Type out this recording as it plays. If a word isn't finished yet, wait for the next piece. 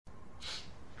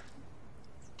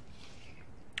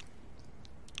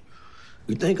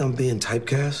You think I'm being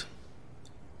typecast?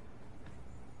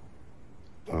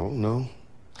 I don't know.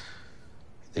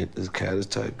 You think this cat is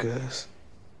typecast?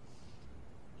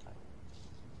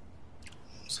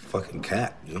 It's a fucking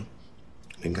cat, you know?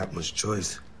 Ain't got much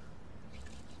choice.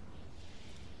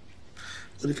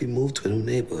 What if he moved to a new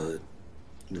neighborhood?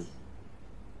 You know,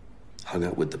 hung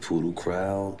out with the poodle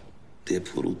crowd, did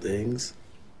poodle things,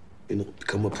 you know,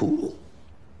 become a poodle.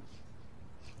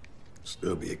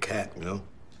 Still be a cat, you know?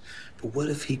 But what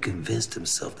if he convinced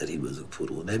himself that he was a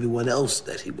poodle and everyone else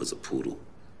that he was a poodle?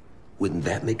 Wouldn't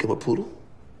that make him a poodle?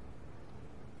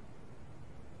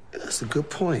 That's a good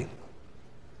point.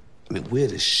 I mean,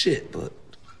 weird as shit, but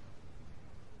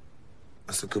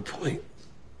that's a good point.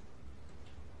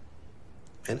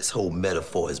 And this whole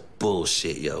metaphor is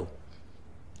bullshit, yo.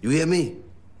 You hear me?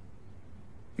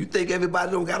 You think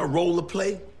everybody don't got a role to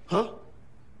play? Huh?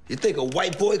 You think a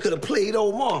white boy could have played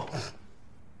Omar?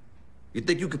 You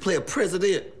think you could play a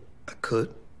president? I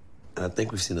could. And I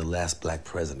think we've seen the last black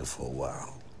president for a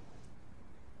while.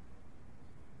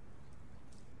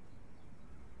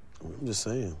 I'm just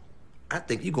saying. I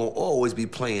think you're gonna always be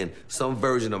playing some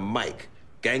version of Mike.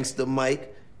 Gangster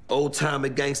Mike, old-timer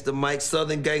gangster Mike,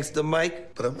 southern gangster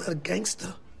Mike. But I'm not a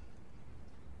gangster.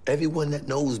 Everyone that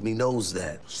knows me knows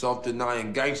that.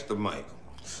 Self-denying gangster Mike.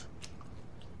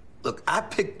 Look, I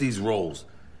picked these roles.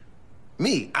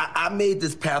 I made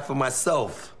this path for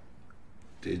myself.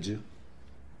 Did you?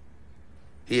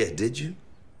 Yeah, did you?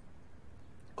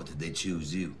 Or did they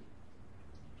choose you?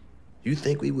 You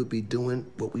think we would be doing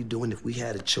what we're doing if we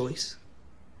had a choice?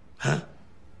 Huh?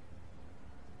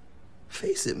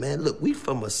 Face it, man. Look, we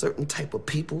from a certain type of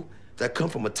people that come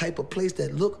from a type of place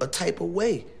that look a type of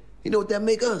way. You know what that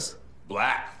make us?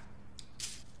 Black.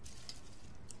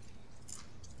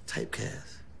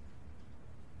 Typecast.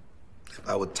 If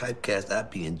I were typecast,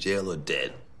 I'd be in jail or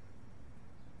dead.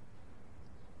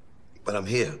 But I'm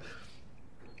here.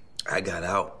 I got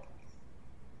out.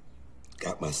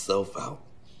 Got myself out.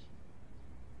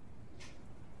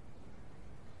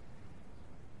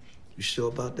 You sure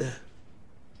about that?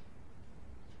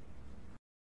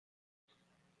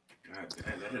 God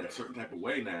damn, that in a certain type of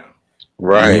way now.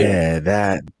 Right. Yeah,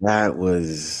 that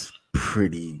was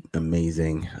pretty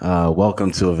amazing.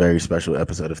 Welcome to a very special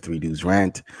episode of Three Dudes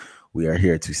Rant. We are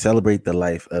here to celebrate the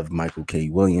life of Michael K.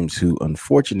 Williams, who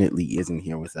unfortunately isn't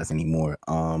here with us anymore.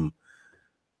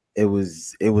 It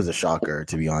was a shocker,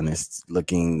 to be honest.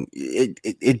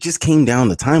 It just came down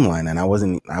the timeline, and I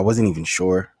wasn't even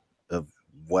sure of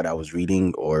what I was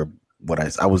reading or what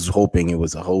I was hoping it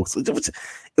was a hoax. It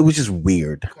was just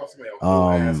weird. Called somebody a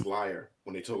whole ass liar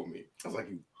when they told me. I was like,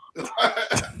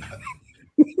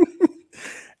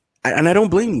 And I don't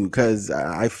blame you, because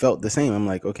I felt the same. I'm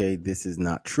like, okay, this is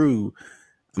not true.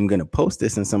 I'm gonna post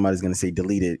this, and somebody's gonna say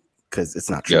delete it because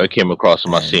it's not true. Yeah, it came across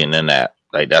my And CNN app.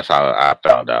 Like that's how I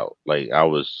found out. wow,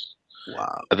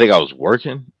 I think I was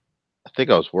working. And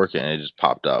it just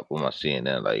popped up on my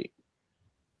CNN. Like,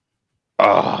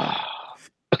 ah,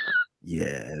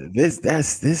 yeah,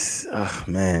 this.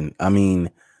 Man, I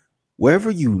mean, wherever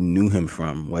you knew him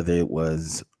from, whether it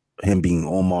was him being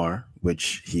Omar,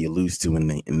 which he alludes to in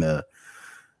the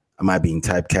am I being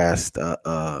typecast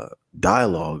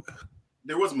dialogue.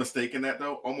 there was a mistake in that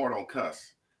though. Omar don't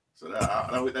cuss, so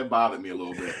that bothered me a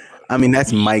little bit. I mean,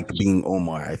 that's Mike being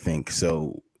Omar, I think.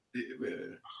 So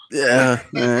yeah,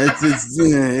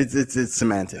 it's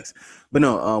semantics. But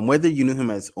no, whether you knew him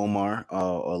as Omar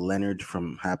or Leonard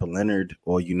from Happa Leonard,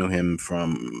 or you know him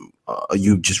from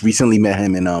you just recently met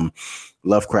him in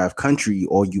Lovecraft Country,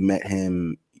 or you met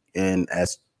him in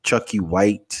as Chucky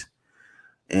White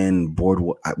in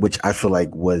Boardwalk, which I feel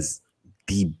like was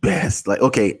the best. Like,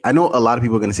 okay, I know a lot of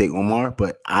people are gonna say Omar,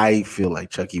 but I feel like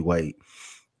Chucky White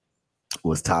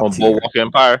was top on tier. Boardwalk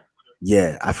Empire.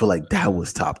 Yeah, I feel like that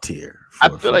was top tier. I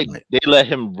feel like they let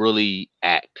him really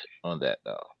act on that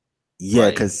though. Yeah,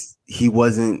 Like, because he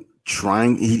wasn't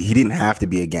trying. He didn't have to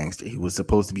be a gangster. He was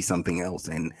supposed to be something else,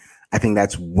 and I think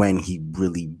that's when he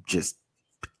really just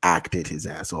acted his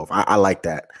ass off. I like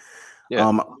that. Yeah.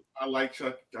 I like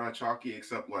Chalky,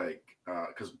 except like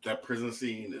because that prison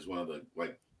scene is one of the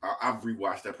like I've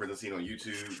rewatched that prison scene on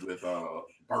YouTube with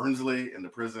Burnsley in the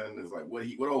prison. Is like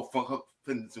what old Funk Hook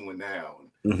Fenton doing now,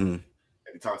 Mhm. and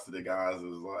he talks to the guys. Is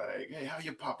like, hey, how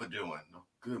your papa doing? "Oh,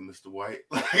 good, Mr. White.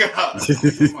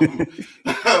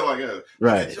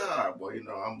 Right. Good job. Well,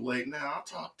 I'm late now. I'll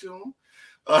talk to him.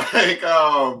 Like,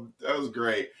 that was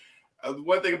great.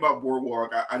 One thing about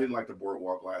Boardwalk, I didn't like the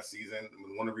Boardwalk last season. I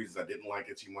mean, one of the reasons I didn't like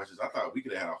it too much is I thought we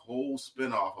could have had a whole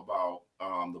spinoff about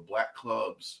the Black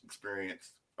Clubs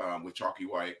experience with Chalky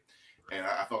White. and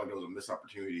I felt like there was a missed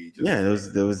opportunity. Yeah,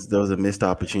 there was a missed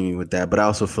opportunity with that, but I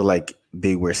also feel like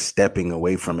they were stepping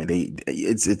away from it.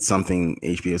 It's something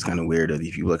HBO is kind of weird, or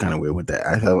these people are kind of weird with that.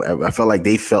 I felt like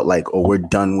they felt like, oh, we're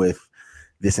done with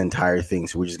this entire thing,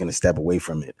 so we're just gonna step away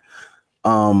from it.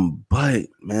 But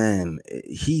man,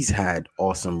 he's had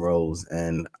awesome roles,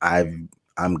 and I'm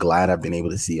glad I've been able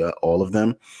to see all of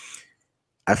them.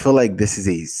 I feel like this is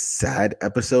a sad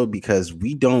episode because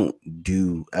we don't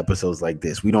do episodes like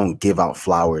this. We don't give out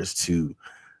flowers to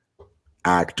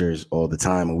actors all the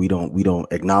time, and we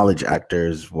don't acknowledge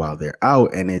actors while they're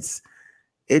out. And it's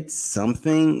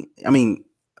something. I mean,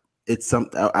 it's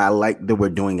something I like that we're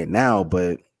doing it now,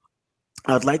 but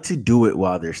I'd like to do it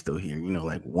while they're still here. You know,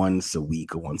 like once a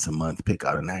week or once a month, pick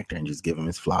out an actor and just give him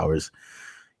his flowers.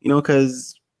 You know,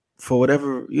 because for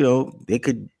whatever, you know, they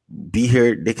could be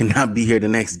here, they cannot be here the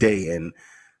next day, and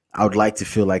I would like to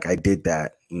feel like I did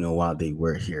that, you know, while they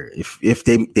were here. If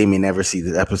they may never see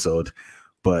this episode,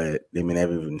 but they may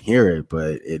never even hear it,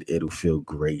 but it'll feel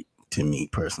great to me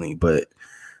personally. But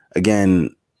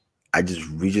again,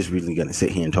 we just really gonna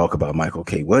sit here and talk about Michael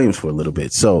K. Williams for a little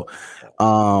bit. So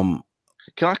can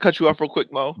I cut you off real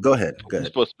quick, Mo? Go ahead.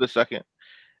 Just for a split second.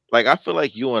 Like, I feel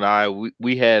like you and I,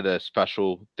 we had a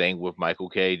special thing with Michael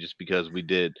K. just because we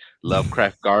did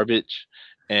Lovecraft Garbage,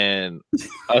 and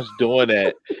us doing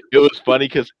that, it was funny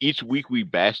because each week we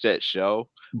bashed that show,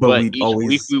 but each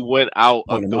week we went out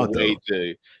of the way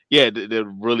to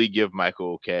really give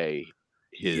Michael K.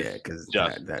 his because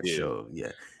just that show,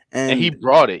 and he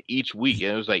brought it each week,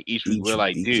 and it was like each week we're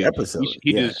like, dude, episode,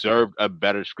 he deserved a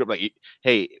better script. Like,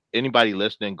 hey, anybody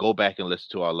listening, go back and listen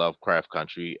to our Lovecraft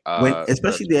Country,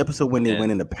 especially the episode when they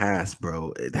went in the past,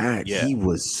 bro. He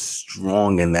was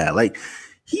strong in that. Like,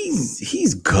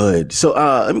 he's good. So,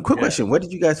 quick question: where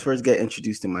did you guys first get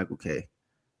introduced to Michael K?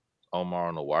 Omar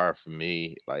on the Wire for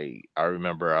me. Like, I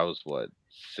remember I was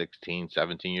 16,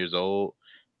 17 years old,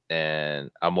 and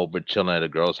I'm over chilling at a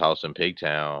girl's house in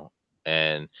Pigtown.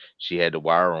 And she had the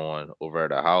Wire on over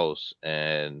at her house,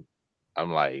 and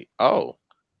I'm like, oh,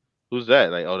 who's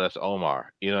that? Like, oh, that's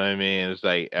Omar. You know what I mean? It's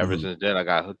like ever since then I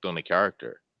got hooked on the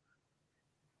character.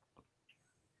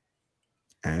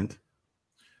 And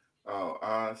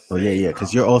yeah,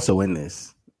 because you're also in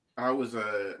this. I was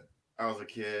a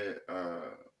kid,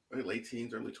 late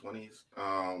teens, early 20s,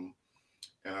 and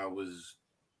I was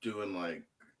doing like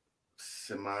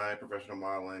semi-professional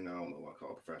modeling. I don't know what I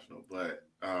call it professional, but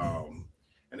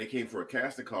and they came for a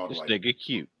casting call. This nigga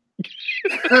cute.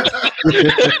 I mean,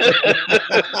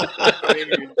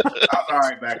 I was all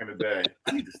right back in the day.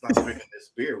 I need to stop drinking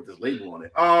this beer with this label on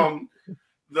it.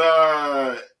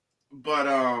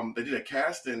 They did a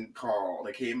casting call.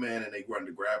 They came in and they wanted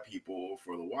to grab people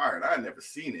for The Wire, and I had never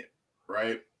seen it,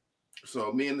 right?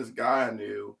 So me and this guy I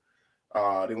knew,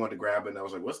 they wanted to grab it, and I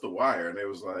was like, "What's The Wire?" And they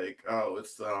was like, "Oh,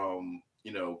 it's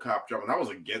cop drama." And I was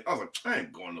like, I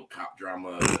ain't going no cop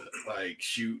drama. Like,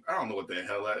 shoot, I don't know what the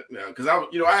hell that, because I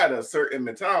had a certain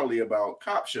mentality about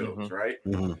cop shows, right?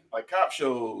 Like, cop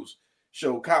shows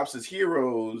show cops as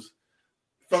heroes,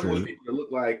 fucking with people that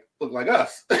look like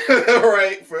us,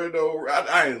 right? For no,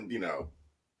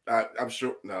 I'm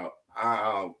sure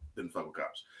I didn't fuck with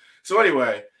cops. So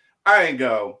anyway, I didn't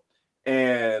go.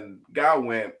 And guy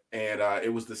went, and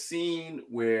it was the scene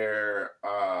where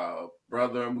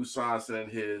Brother Musan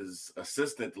sent his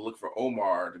assistant to look for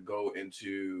Omar to go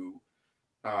into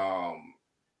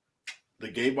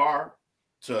the gay bar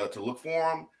to look for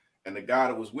him. And the guy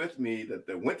that was with me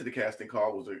that went to the casting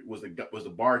call was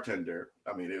the bartender.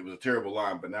 I mean, it was a terrible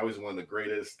line, but now he's one of the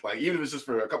greatest. Like, even if it's just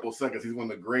for a couple of seconds, he's one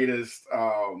of the greatest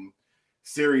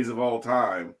series of all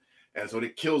time. And so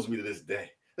it kills me to this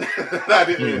day. I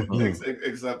didn't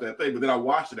accept that thing, but then I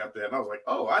watched it after that, and I was like,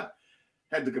 "Oh, I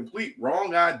had the complete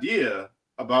wrong idea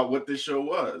about what this show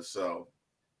was." So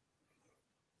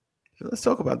let's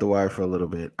talk about The Wire for a little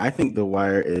bit. I think The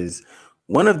Wire is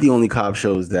one of the only cop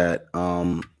shows that,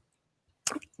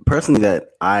 personally,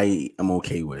 that I am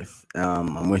okay with.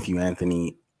 I'm with you,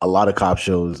 Anthony. A lot of cop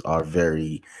shows are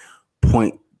very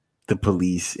point the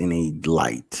police in a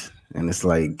light, and it's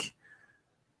like,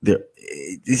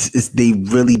 they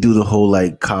really do the whole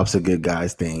like cops are good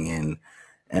guys thing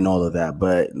and all of that.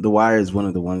 But The Wire is one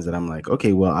of the ones that I'm like,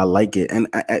 okay, well, I like it, and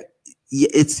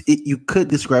you could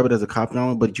describe it as a cop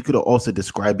drama, but you could also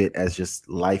describe it as just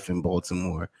life in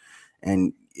Baltimore,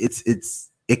 and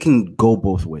it can go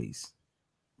both ways,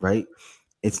 right?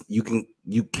 You can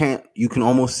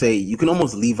almost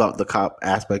leave out the cop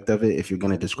aspect of it if you're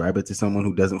going to describe it to someone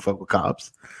who doesn't fuck with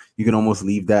cops. You can almost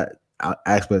leave that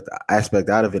aspect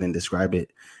out of it and describe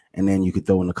it, and then you could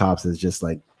throw in the cops as just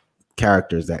like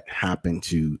characters that happen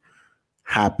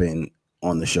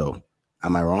on the show.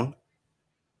 Am I wrong?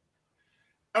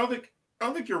 I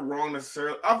don't think you're wrong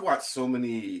necessarily. I've watched so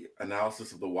many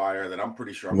analysis of The Wire that I'm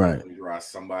pretty sure I'm Right. going to plagiarize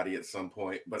somebody at some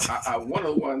point. But one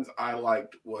of the ones I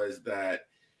liked was that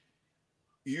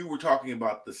you were talking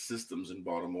about the systems in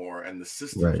Baltimore and the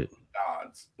systems Right. of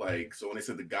gods. Like, so when they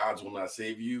said the gods will not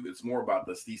save you, it's more about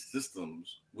these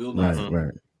systems will not. Right.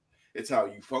 Right. It's how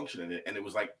you function in it, and it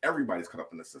was like everybody's caught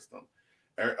up in the system.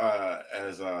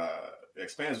 As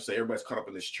Expanse would say, everybody's caught up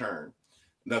in this churn.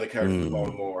 Another character from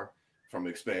Baltimore from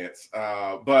Expanse,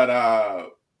 and we're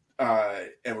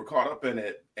caught up in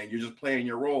it, and you're just playing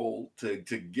your role to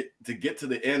get to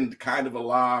the end, kind of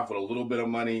alive with a little bit of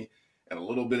money and a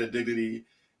little bit of dignity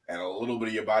and a little bit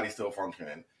of your body still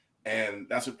functioning, and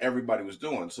that's what everybody was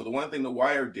doing. So the one thing The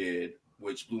Wire did,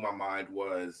 which blew my mind,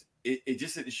 was it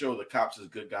just didn't show the cops as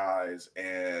good guys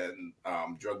and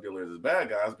drug dealers as bad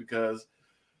guys, because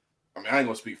I mean, I ain't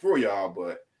gonna speak for y'all,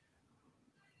 but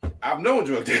I've known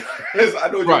drug dealers. I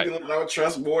know drug dealers I don't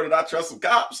trust more than I trust some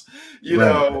cops, you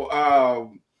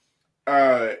know.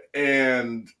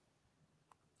 And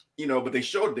you know, but they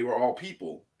showed they were all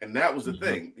people, and that was the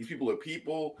thing. These people are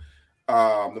people,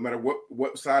 no matter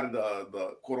what side of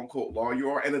the quote unquote law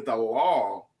you are, and that the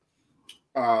law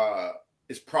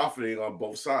is profiting on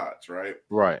both sides, right?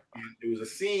 Right. And there was a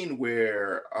scene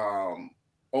where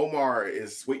Omar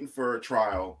is waiting for a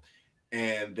trial,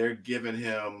 and they're giving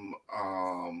him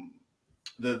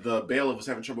the bailiff was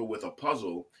having trouble with a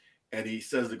puzzle, and he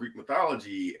says the Greek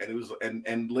mythology, and it was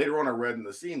and later on I read in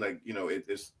the scene, like, you know, it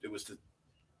was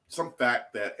some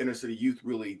fact that inner city youth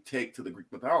really take to the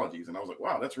Greek mythologies, and I was like,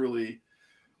 wow, it's really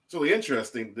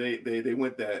interesting. They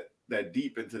went that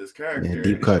deep into this character,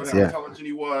 deep and cuts, showed how intelligent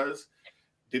he was.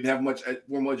 Didn't have much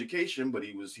formal education, but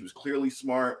he was clearly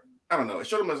smart. I don't know. It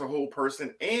showed him as a whole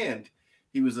person, and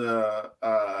he was a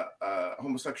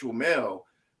homosexual male,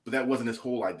 but that wasn't his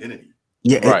whole identity.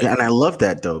 Yeah, and I love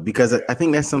that though, because I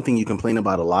think that's something you complain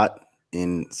about a lot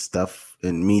in stuff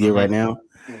in media right now,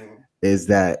 is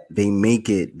that they make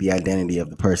it the identity of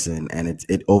the person, and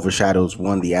it overshadows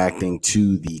the acting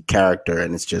to the character,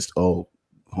 and it's just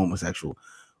homosexual.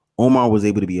 Omar was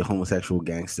able to be a homosexual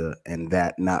gangster and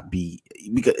that not be,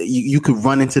 because you could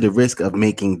run into the risk of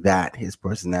making that his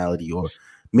personality or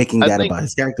making that about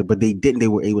his character, but they didn't. They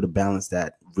were able to balance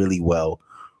that really well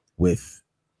with,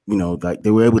 you know, like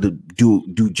they were able to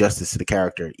do justice to the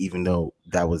character, even though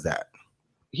that was that.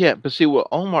 Yeah, but see, what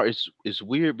Omar is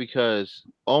weird, because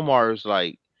Omar is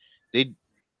like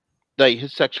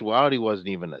his sexuality wasn't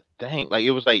even a thing. Like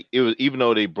it was even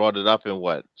though they brought it up in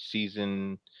what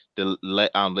season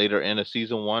later in a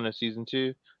season 1 or season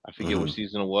 2, I forget what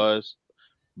season it was,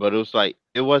 but it was like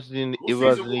it wasn't even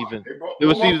it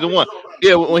was season 1.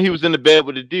 Yeah, when he was in the bed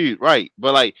with the dude, right?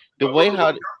 But like the way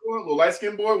how little light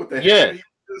skinned boy with the hair,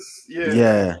 that's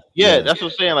what I'm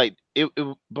saying. Like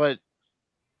but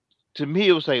to me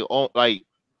it was like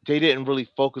they didn't really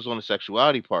focus on the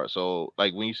sexuality part. So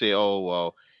like when you say, oh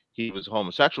well, he was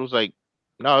homosexual, it's like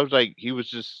no, it was like he was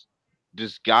just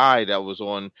this guy that was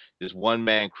on this one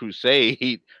man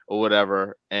crusade or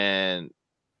whatever, and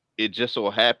it just so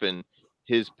happened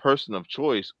his person of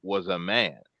choice was a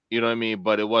man. You know what I mean?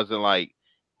 But it wasn't like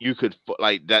you could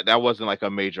like that wasn't like a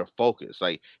major focus.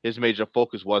 Like his major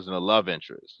focus wasn't a love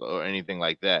interest or anything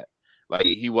like that. Like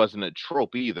he wasn't a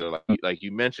trope either, like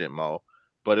you mentioned, Mo.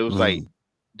 But it was like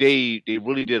they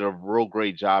really did a real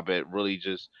great job at really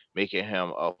just making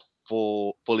him a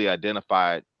fully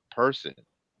identified person.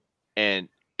 And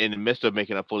in the midst of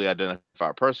making a fully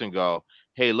identified person go,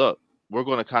 hey, look, we're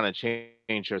going to kind of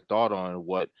change your thought on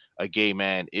what a gay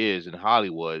man is in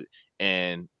Hollywood,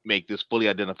 and make this fully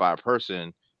identified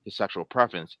person, his sexual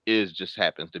preference is just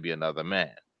happens to be another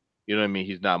man. You know what I mean?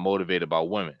 He's not motivated by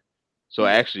women. So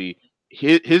actually,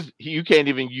 you can't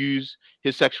even use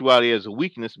his sexuality as a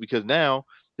weakness, because now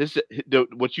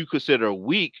what you consider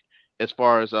weak as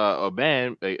far as a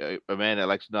man, a man that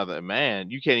likes another man,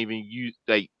 you can't even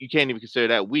consider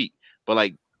that weak. But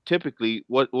like typically,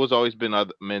 what was always been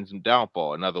other men's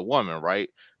downfall, another woman, right?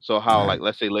 So how like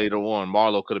let's say later on,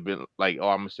 Marlo could have been like, oh,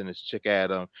 I'm gonna send this chick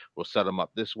at him, we'll set him up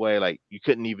this way. Like you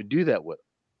couldn't even do that with him.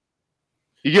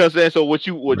 You know what I'm saying? So what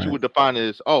you would define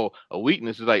as a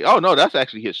weakness is like, oh no, that's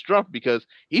actually his strength, because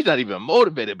he's not even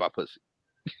motivated by pussy.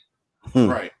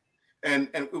 Right. And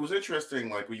it was interesting,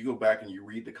 like when you go back and you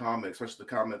read the comics, especially the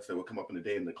comments that would come up in the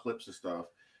day in the clips and stuff,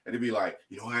 and it'd be like,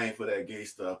 you know, I ain't for that gay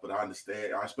stuff, but I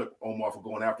understand. I respect Omar for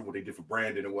going after what they did for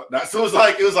Brandon and whatnot. So it was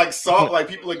like salt, like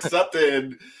people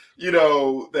accepted, you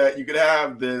know, that you could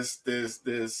have this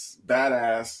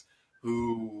badass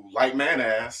who like man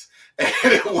ass, and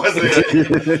it wasn't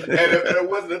and it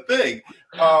wasn't a thing.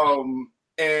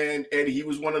 and he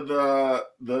was one of the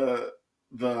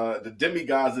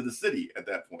demigods of the city at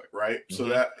that point, right? Mm-hmm. So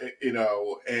that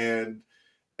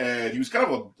and he was kind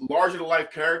of a larger than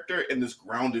life character in this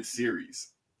grounded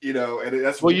series, and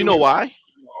that's well, you know why.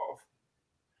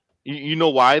 You know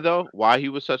why though? Why he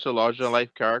was such a larger than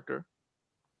life character?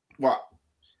 Why?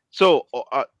 So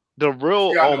the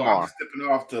real Omar. I'm stepping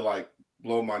off to like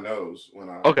blow my nose when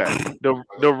I. Okay.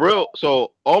 The real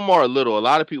Omar Little. A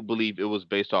lot of people believe it was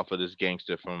based off of this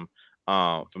gangster from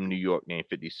New York named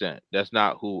 50 Cent. That's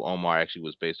not who Omar actually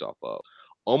was based off of.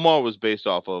 Omar was based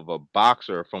off of a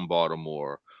boxer from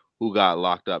Baltimore who got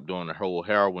locked up during the whole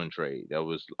heroin trade. That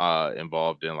was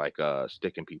involved in like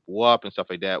sticking people up and stuff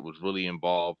like that. Was really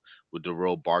involved with the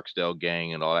real Barksdale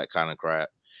gang and all that kind of crap.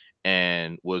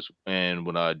 And when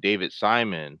David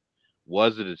Simon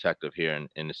was a detective here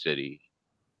in the city,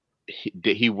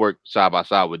 he worked side by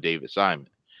side with David Simon.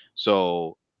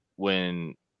 So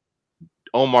when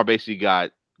Omar basically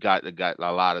got a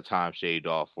lot of time shaved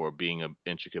off for being an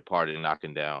intricate part in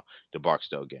knocking down the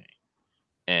Barksdale gang,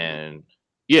 and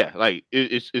yeah, like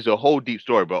it's a whole deep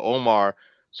story. But Omar,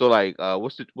 so like,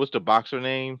 what's the boxer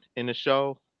name in the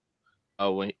show?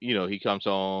 When he comes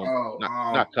home,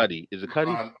 not Cuddy. Is it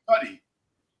Cuddy? Cuddy.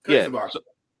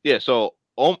 Yeah. So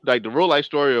like the real life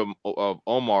story of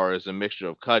Omar is a mixture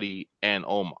of Cuddy and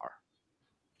Omar.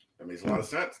 That makes a lot of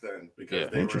sense then,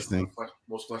 because they interesting. were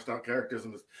most fleshed out characters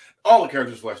in this. All the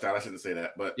characters fleshed out. I shouldn't say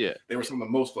that, but they were some of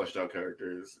the most fleshed out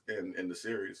characters in the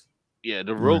series. Yeah,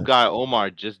 the real guy Omar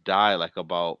just died like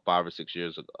about 5 or 6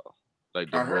 years ago.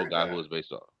 Like the real guy who was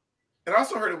based off. And I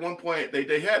also heard at one point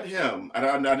they had him. I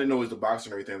didn't know he was the boxer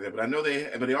and everything there, but I know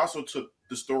they also took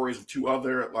the stories of 2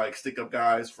 other like stick up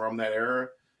guys from that era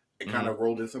and kind of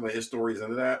rolled in some of his stories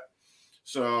into that.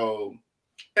 So.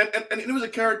 And it was a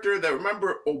character that,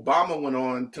 remember, Obama went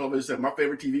on television and said, my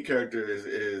favorite TV character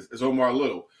is Omar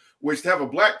Little, which to have a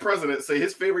black president say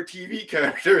his favorite TV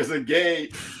character is a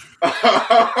gay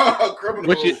criminal.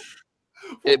 Which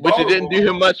it didn't do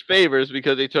him much favors,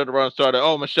 because they turned around and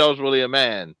started, Michelle's really a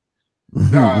man.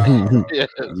 Yeah.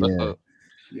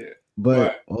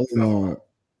 But all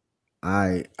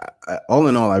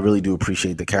in all, I really do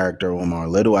appreciate the character of Omar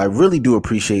Little. I really do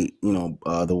appreciate,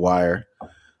 The Wire.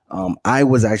 I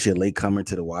was actually a latecomer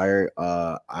to The Wire.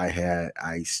 I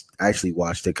actually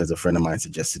watched it because a friend of mine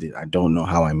suggested it. I don't know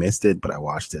how I missed it, but I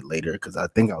watched it later because I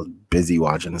think I was busy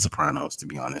watching The Sopranos, to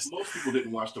be honest. Most people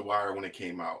didn't watch The Wire when it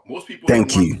came out. Most people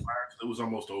Thank you. Watch The Wire until it was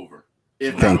almost over.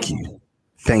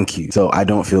 Thank you. So I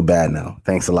don't feel bad now.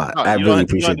 Thanks a lot. I really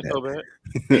appreciate that.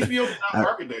 HBO did not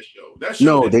market that show.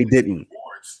 No, they didn't.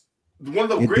 One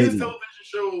of the greatest television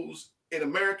shows in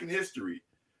American history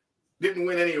didn't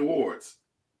win any awards.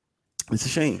 It's a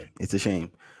shame.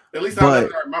 At least I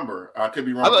remember. I could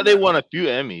be wrong. I thought they won a few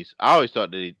Emmys. I always thought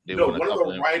they won a couple. One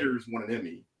of the writers won an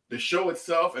Emmy. The show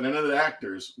itself and none of the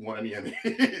actors won any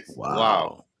Emmys.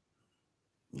 Wow.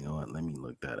 You know what? Let me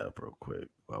look that up real quick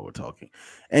while we're talking.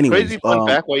 Anyways, crazy fun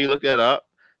fact while you look that up.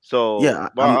 So yeah,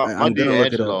 I'm gonna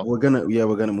look it up. We're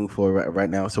gonna move forward right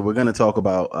now. So we're gonna talk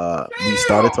about. We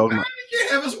started talking about. You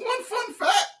can't have us one fun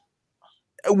fact.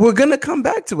 We're gonna come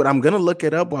back to it. I'm gonna look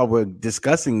it up while we're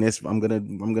discussing this. I'm gonna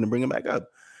bring it back up.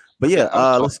 But yeah,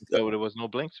 there was no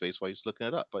blank space while you're looking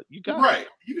it up. But you got right.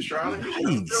 You was trying.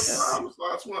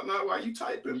 That's not why you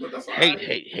typing, but that's all right.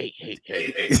 Hey.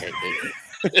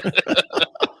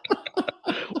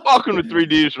 Welcome to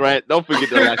 3D's Rant. Don't forget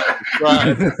to like and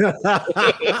subscribe.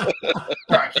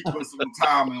 Keep putting some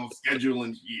time on schedule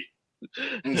and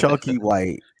shit. Chalky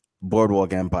White,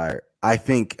 Boardwalk Empire. I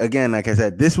think, again, like I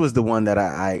said, this was the one that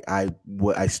I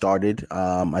started.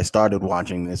 I started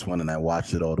watching this one and I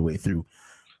watched it all the way through.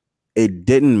 It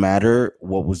didn't matter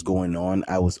what was going on.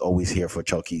 I was always here for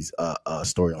Chucky's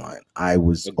storyline. I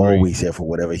was always here for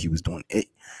whatever he was doing.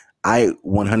 I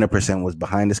 100% was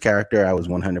behind this character. I was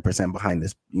 100% behind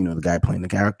this, the guy playing the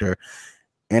character,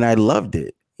 and I loved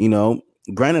it.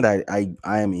 Granted, I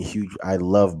am a huge. I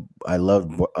loved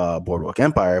Boardwalk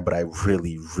Empire, but I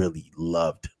really, really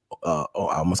loved. I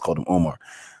almost called him Omar,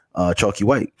 Chalky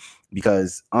White,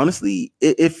 because honestly,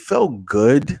 it felt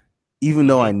good, even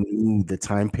though I knew the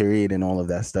time period and all of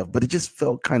that stuff. But it just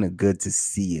felt kind of good to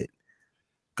see it.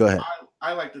 Go ahead.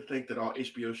 I like to think that all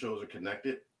HBO shows are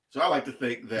connected. So I like to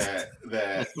think that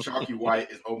Chalky White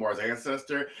is Omar's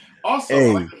ancestor. Also,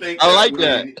 I like to think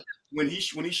that when he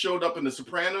showed up in The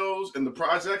Sopranos and the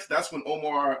projects, that's when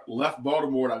Omar left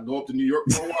Baltimore to go up to New York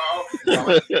for a while.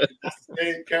 That's the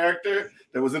same character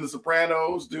that was in The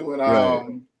Sopranos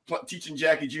doing teaching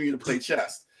Jackie Jr. to play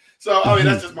chess. So I mean,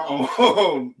 that's just my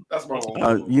own. That's my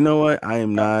own. You know what? I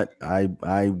am not.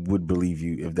 I would believe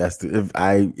you if that's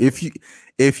the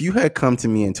if you had come to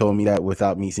me and told me that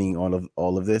without me seeing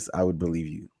all of this, I would believe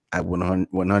you. I would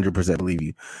 100% believe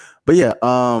you. But yeah,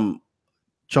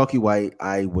 Chalky White,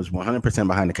 I was 100%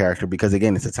 behind the character because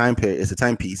again, it's a time period, it's a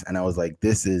timepiece, and I was like,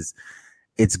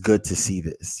 it's good to see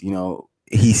this. You know,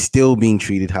 he's still being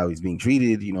treated how he's being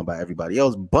treated, you know, by everybody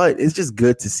else, but it's just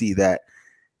good to see that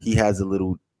he has a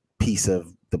little piece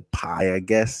of the pie, I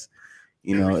guess.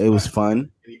 You know, it was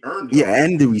fun. He earned it. Yeah,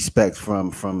 and the respect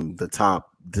from the top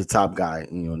guy,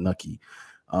 you know, Nucky.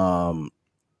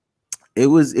 It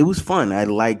was fun. I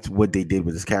liked what they did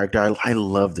with this character. I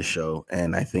love the show,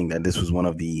 and I think that this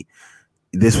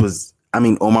was I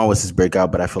mean, Omar was his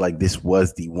breakout, but I feel like this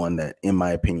was the one that, in my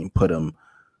opinion, put him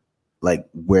like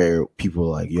where people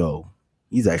were like, yo,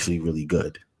 he's actually really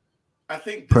good. I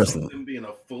think this personally was him being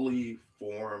a fully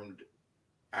formed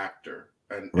actor,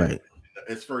 and right.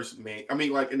 His first main. I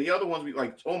mean, like in the other ones, we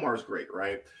like Omar's great,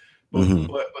 right? But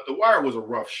but The Wire was a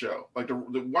rough show. Like the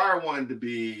Wire wanted to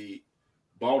be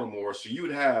Baltimore, so you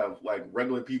would have like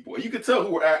regular people, and you could tell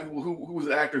who was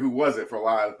an actor, who wasn't for a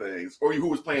lot of things, or who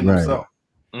was playing himself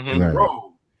in the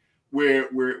role. Where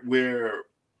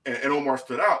and Omar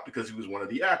stood out because he was one of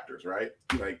the actors, right?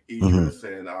 Like Idris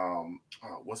and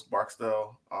what's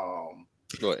Barksdale?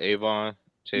 Avon,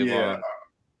 Tavon. Yeah.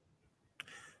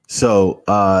 So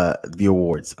the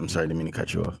awards. I'm sorry, I didn't mean to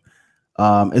cut you off.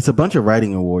 It's a bunch of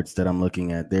writing awards that I'm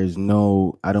looking at.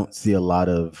 I don't see a lot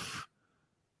of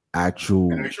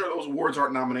actual. And are you sure those awards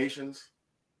aren't nominations?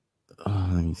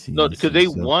 Let me see. No, because they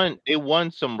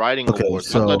won some writing awards.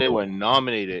 So, I thought they were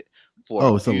nominated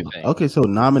for. So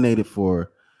nominated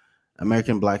for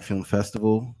American Black Film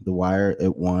Festival, The Wire.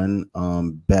 It won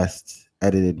Best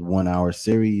Edited 1 Hour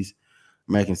Series.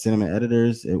 American Cinema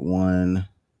Editors. It won.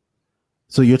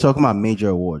 So you're talking about major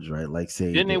awards, right? Like,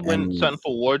 say, didn't they win something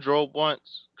for wardrobe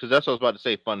once? Because that's what I was about to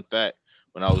say. Fun fact: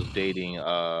 when I was dating,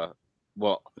 I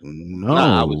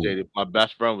was dating. My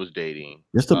best friend was dating.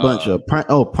 Just a bunch of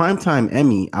Primetime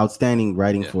Emmy, Outstanding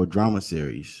Writing for a Drama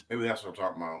Series. Maybe that's what I'm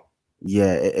talking about.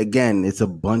 Yeah, again, it's a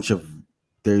bunch of.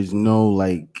 There's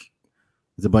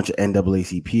a bunch of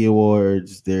NAACP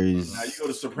awards. There's now you go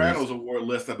to Sopranos award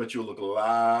list. I bet you'll look a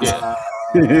lot. Yeah.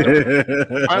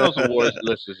 Sopranos awards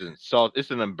list is insult. It's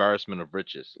an embarrassment of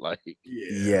riches. Like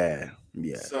yeah.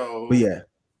 So but yeah.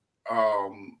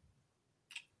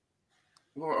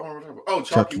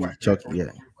 Chalky White.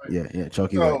 Yeah,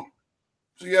 Chalky White.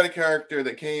 So you had a character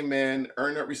that came in,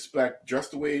 earned that respect just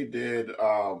the way he did,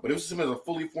 but it was him as a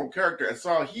fully formed character, and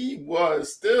so he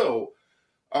was still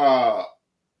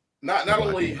not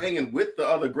only hanging with the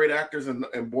other great actors in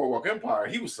Boardwalk Empire,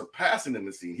 he was surpassing them in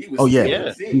the scene. He was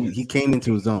he came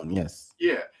into his own, yes.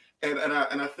 Yeah. And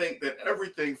I think that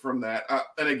everything from that,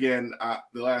 and again,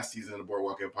 the last season of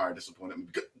Boardwalk Empire disappointed me.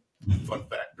 Fun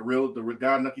fact: the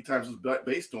guy Nucky Times was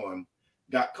based on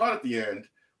got caught at the end.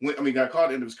 Got caught at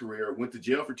the end of his career, went to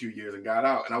jail for 2 years, and got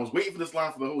out. And I was waiting for this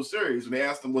line for the whole series. When they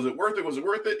asked him, "Was it worth it? Was it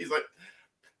worth it?" He's like,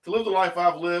 "To live the life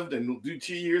I've lived and do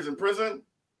 2 years in prison,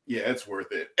 yeah, it's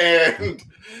worth it." And,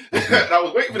 and I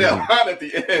was waiting for that line at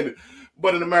the end.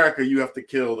 But in America, you have to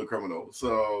kill the criminal,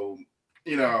 so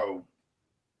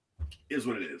is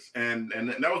what it is. And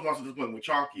that was my disappointment with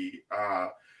Chalky,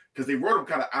 because they wrote him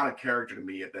kind of out of character to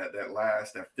me at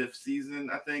that fifth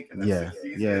season, I think. And that sixth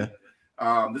season.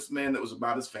 This man that was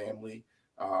about his family,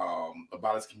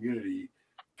 about his community,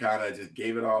 kind of just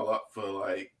gave it all up for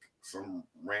like some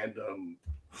random,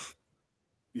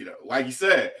 like you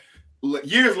said,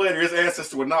 years later, his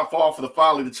ancestor would not fall for the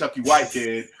folly that Chucky White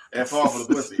did and fall for the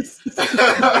pussy.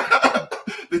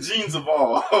 The genes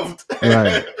evolved.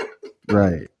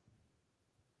 Right.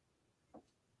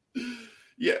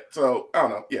 Yeah, so I don't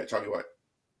know. Yeah, Chalky White.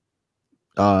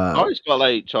 I always felt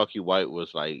like Chalky White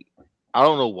was like, I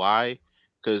don't know why,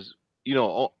 because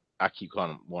I keep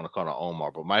want to call him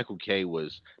Omar, but Michael K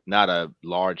was not a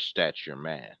large stature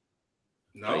man.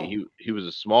 No, like, he was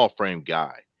a small frame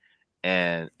guy,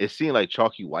 and it seemed like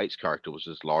Chalky White's character was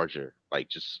just larger, like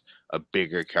just a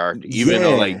bigger character. Even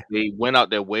though like they went out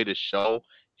their way to show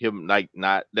him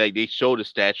they show the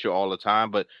stature all the time,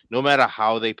 but no matter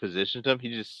how they positioned him, he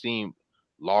just seemed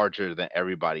larger than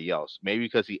everybody else. Maybe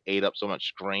because he ate up so much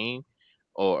screen,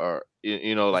 or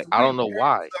like I don't know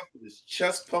why. His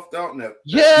chest puffed out, and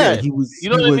he was. He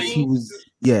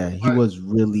was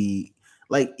really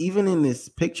like, even in this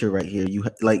picture right here. You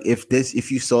like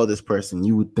if you saw this person,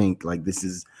 you would think like this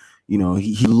is, he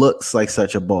looks like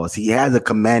such a boss. He has a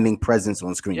commanding presence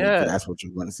on screen. Yeah, that's what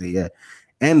you want to say. Yeah.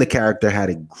 And the character had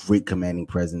a great commanding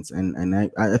presence, and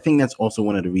I think that's also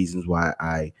one of the reasons why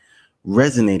I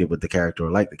resonated with the character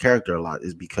or liked the character a lot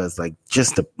is because like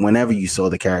just whenever you saw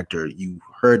the character, you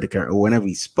heard the character, or whenever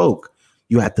he spoke,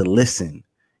 you had to listen,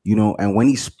 you know. And when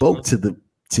he spoke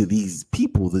to these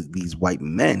people, these white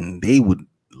men, they would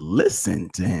listen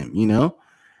to him, you know.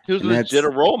 He was And legit that's a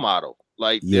role model.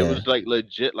 Like it yeah, was like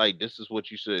legit. Like this is what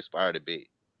you should aspire to be,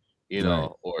 right,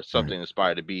 or right, something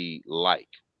inspired to be like.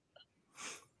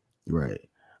 right.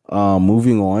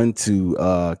 Moving on to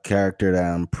a character that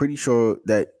I'm pretty sure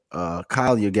that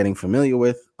Kyle you're getting familiar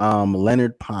with,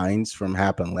 Leonard Pines from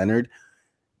Hap and Leonard.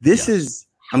 This Yes. is,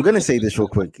 I'm gonna say this real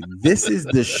quick. This is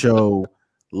the show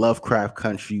Lovecraft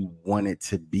Country wanted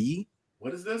to be,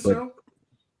 What is this but show?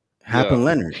 Hap and Yeah.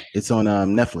 Leonard. It's on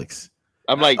Netflix.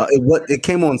 I'm like, It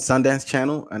came on Sundance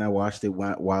Channel, and I watched it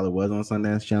while it was on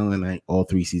Sundance Channel, and all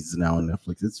 3 seasons now on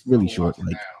Netflix. It's I'm really gonna watch short, it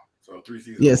like now. So 3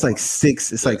 seasons. yeah, I'm it's gonna like watch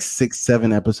six. It's yeah. like 6,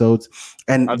 7 episodes,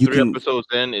 and I'm 3 episodes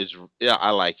in. Is yeah,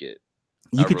 I like it.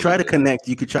 you I could really try to do. connect.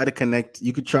 You could try to connect.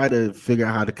 You could try to figure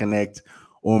out how to connect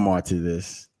Omar to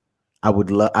this. I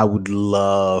would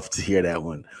love to hear that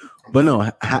one. But no,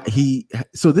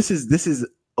 so this is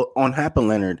on Happen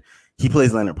Leonard. He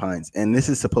plays Leonard Pines, and this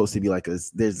is supposed to be like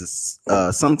there's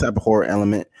some type of horror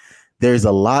element. There's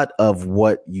a lot of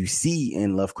what you see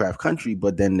in Lovecraft Country,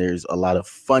 but then there's a lot of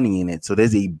funny in it. So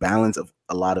there's a balance of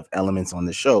a lot of elements on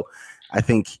the show. I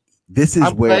think this is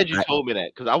I'm where glad you told me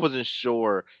that because I wasn't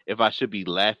sure if I should be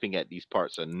laughing at these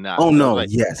parts or not. oh Because I was no, like,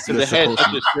 yes, because you're it had supposed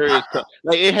such to. a serious tone.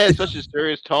 Like it had such a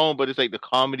serious tone, but it's like the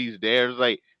comedy's there. It's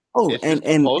like Oh, it's just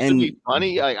supposed to be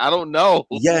funny. Like I don't know.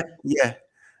 yeah, yeah.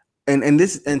 And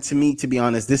to me, to be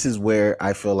honest, this is where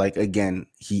I feel like again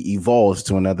he evolves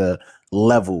to another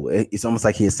level. It's almost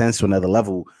like he ascends to another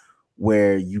level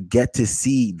where you get to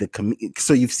see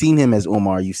so you've seen him as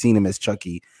Omar, you've seen him as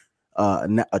Chucky,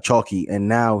 Chalky, and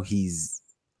now he's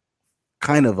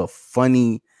kind of a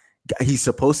funny he's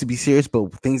supposed to be serious,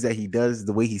 but things that he does,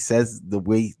 the way he says,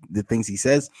 the things he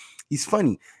says, he's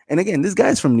funny. And again, this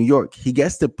guy's from New York. He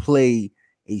gets to play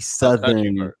a A country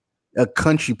southern, part. a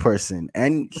country person,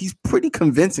 and he's pretty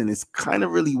convincing. It's kind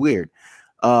of really weird.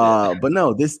 Yeah. But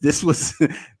no, this was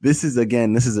this is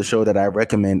a show that I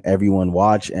recommend everyone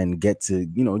watch and get to,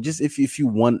 just if you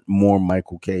want more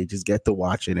Michael K, just get to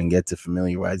watch it and get to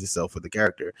familiarize yourself with the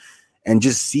character and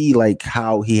just see like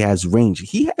how he has range.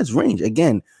 He has range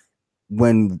again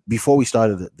before we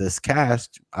started this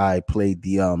cast, I played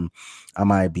the am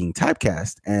I being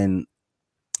typecast? And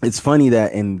it's funny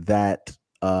that in that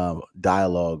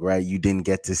dialogue, right, you didn't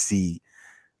get to see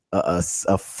a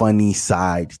funny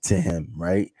side to him,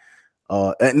 right?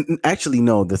 And actually,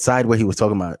 no, the side where he was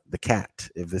talking about the cat,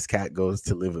 if this cat goes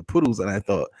to live with poodles, and I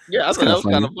thought Yeah, I it's thought kind that of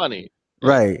was kind funny, of funny. Yeah.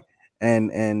 right?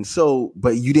 And so,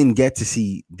 but you didn't get to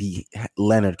see the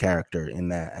Leonard character in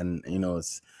that, and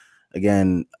it's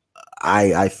again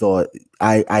I thought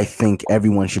I think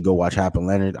everyone should go watch Happen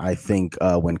Leonard. I think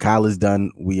when Kyle is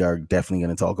done, we are definitely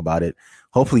going to talk about it.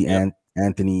 Hopefully, Yep.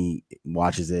 Anthony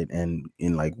watches it and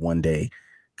in like one day,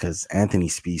 because Anthony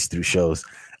speeds through shows.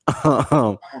 I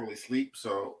don't really sleep,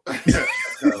 so that's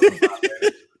kind of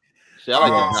See, I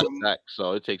like to so- dissect,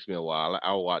 so it takes me a while.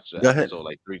 I'll watch the Go ahead. episode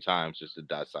like 3 times just to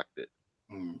dissect it.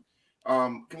 Can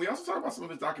we also talk about some of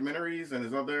his documentaries and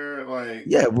his other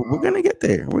Yeah, we're gonna get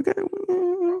there.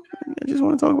 I just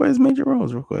want to talk about his major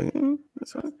roles real quick.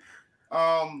 That's fine.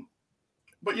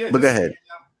 But yeah, But go ahead.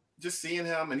 Just seeing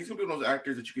him, and he's gonna be one of those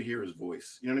actors that you can hear his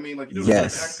voice. You know what I mean? Like you know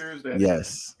those actors that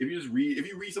if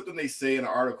you read something they say in an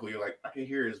article, you're like, I can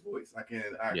hear his voice. I can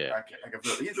feel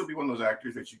it. He's gonna be one of those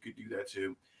actors that you could do that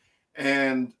to.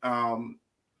 And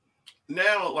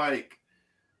now like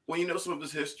when you know some of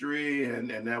his history and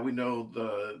now we know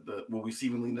we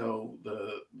seemingly know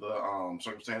the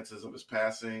circumstances of his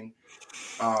passing,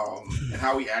 and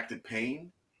how he acted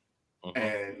pain.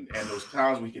 And those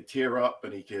times when he could tear up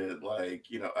and he could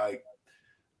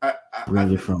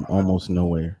bring it from almost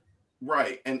nowhere.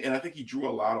 Right. And I think he drew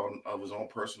a lot of his own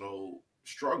personal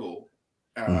struggle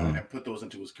and put those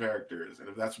into his characters. And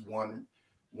if that's one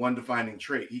defining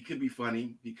trait, he could be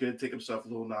funny. He could take himself a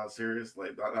little not seriously,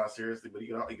 but he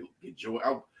could get joy.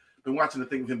 I've been watching the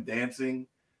thing of him dancing.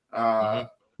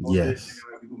 Yes.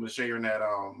 People been sharing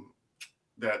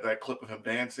that clip of him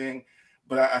dancing.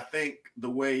 But I think the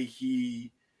way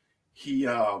he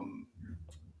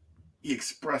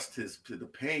expressed the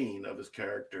pain of his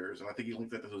characters, and I think he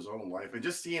linked that to his own life. And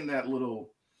just seeing that little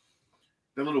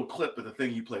clip of the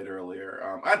thing you played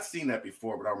earlier, I'd seen that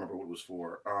before, but I don't remember what it was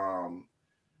for.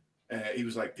 And he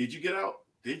was like, "Did you get out?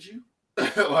 Did you?"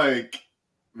 Like,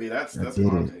 I mean, that's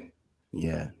haunting.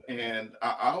 Yeah. And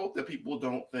I hope that people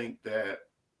don't think that.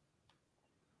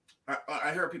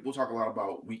 I hear people talk a lot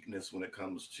about weakness when it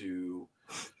comes to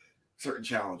certain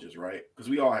challenges, right? Because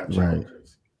we all have Right.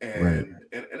 challenges, Right.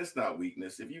 and it's not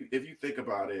weakness. If you think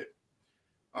about it,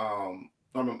 I'm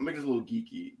gonna make this a little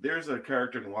geeky. There's a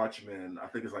character in Watchmen, I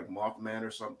think it's like Mothman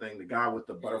or something. The guy with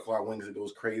the butterfly wings that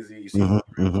goes crazy. You see, right?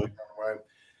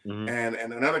 Mm-hmm.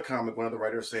 And another comic, one of the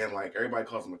writers saying like everybody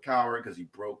calls him a coward because he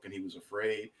broke and he was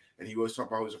afraid, and he always talked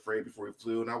about he was afraid before he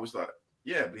flew. And I always thought,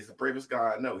 yeah, but he's the bravest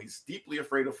guy I know. He's deeply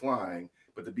afraid of flying,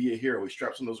 but to be a hero, he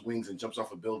straps on those wings and jumps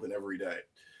off a building every day.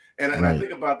 And I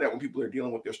think about that when people are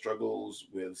dealing with their struggles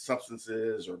with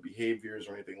substances or behaviors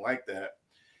or anything like that.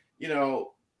 You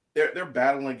know, they're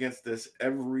battling against this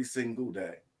every single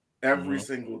day,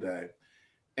 single day,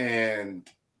 and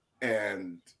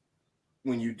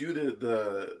when you do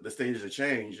the stages of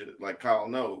change, like Kyle,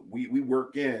 no, we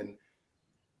work in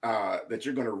that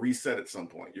you're going to reset at some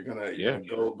point. You're gonna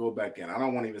go back in. I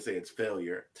don't want to even say it's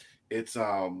failure. It's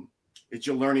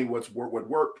you're learning what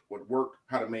worked,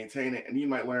 how to maintain it, and you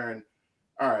might learn,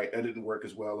 all right, that didn't work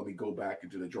as well. Let me go back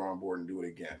into the drawing board and do it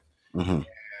again. Mm-hmm.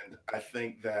 And I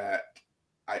think that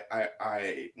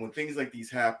I when things like these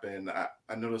happen,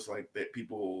 I notice like that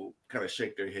people kind of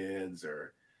shake their heads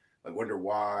or like wonder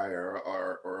why,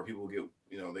 or people get,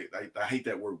 you know, I hate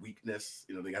that word weakness.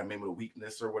 You know, they got name it a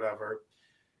weakness or whatever.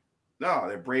 No,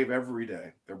 they're brave every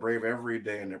day. They're brave every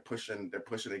day, and they're pushing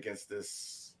against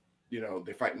this. You know,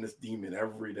 they're fighting this demon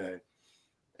every day,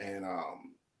 and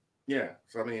yeah.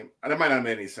 So I mean, that might not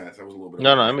make any sense. That was a little bit.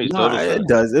 No, it makes total sense. It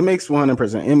does. It makes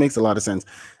 100%. It makes a lot of sense.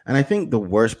 And I think the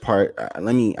worst part. I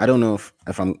don't know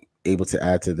if I'm able to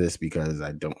add to this because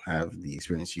I don't have the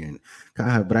experience you and Kyle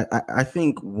have, but I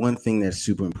think one thing that's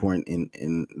super important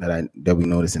in that we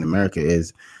notice in America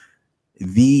is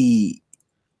the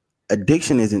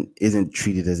addiction isn't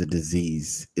treated as a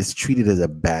disease. It's treated as a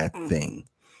bad thing.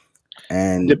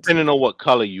 And depending on what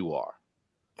color you are.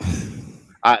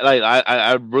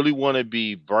 I really want to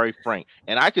be very frank,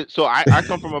 and I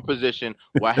come from a position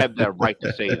where I have that right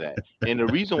to say that, and the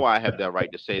reason why I have that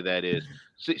right to say that is,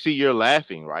 see you're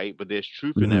laughing, right? But there's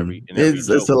truth in every it's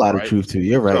joke, a lot right? of truth too.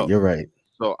 You're right. You're right.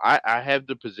 So I have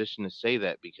the position to say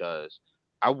that because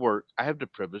I have the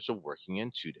privilege of working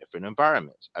in two different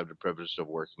environments. I have the privilege of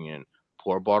working in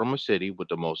poor Baltimore City with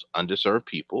the most underserved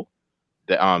people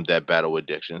that battle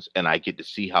addictions, and I get to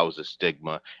see how it's a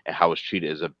stigma and how it's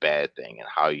treated as a bad thing, and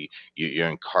how you're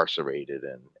incarcerated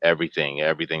and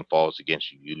everything falls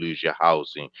against you. You lose your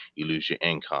housing, you lose your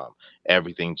income,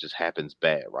 everything just happens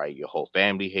bad, right? Your whole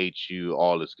family hates you,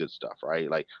 all this good stuff, right?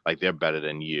 Like they're better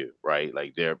than you, right?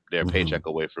 Like they're a paycheck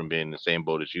away from being in the same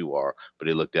boat as you are, but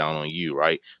they look down on you,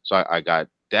 right? So I got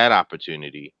that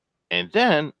opportunity, and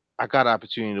then I got an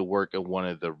opportunity to work in one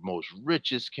of the most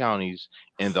richest counties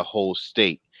in the whole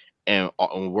state, and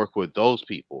work with those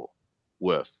people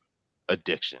with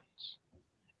addictions.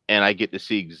 And I get to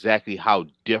see exactly how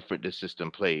different the system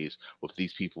plays with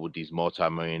these people with these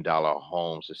multi-million-dollar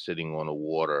homes that's sitting on the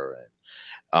water,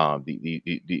 and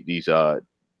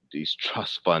these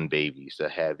trust fund babies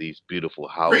that have these beautiful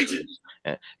houses.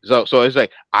 And so it's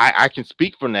like I can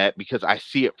speak from that because I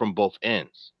see it from both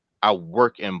ends. I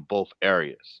work in both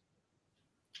areas.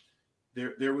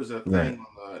 There was a thing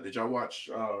on did y'all watch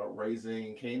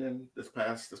Raising Canaan this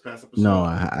past episode? No,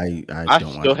 I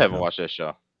don't still haven't watched that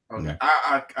show. Okay. No.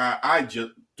 I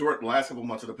just during the last couple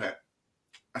months of the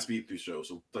I speed through shows.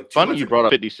 So like funny you brought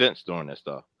up 50 cents during that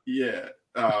stuff. Yeah.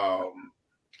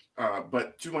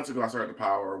 But 2 months ago I started The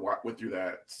Power, went through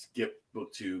that, skipped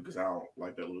book 2 because I don't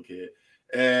like that little kid.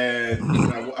 And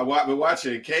I've been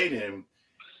watching Canaan,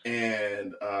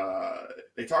 and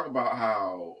they talk about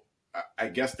how I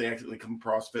guess they accidentally come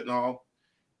across fentanyl,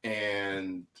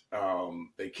 and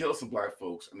they kill some black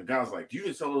folks. And the guy's like, "You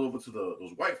can sell it over to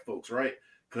those white folks, right?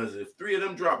 Because if 3 of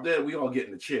them drop dead, we all get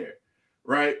in the chair,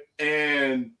 right?"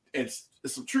 And it's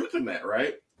some truth in that,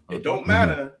 right? It don't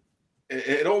matter.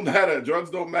 It don't matter. Drugs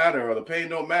don't matter, or the pain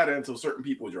don't matter until certain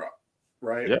people drop,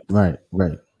 right? Yep. Right.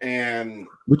 And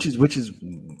which is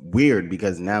weird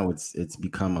because now it's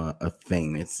become a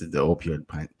thing. It's the opioid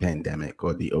pandemic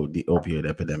or the opioid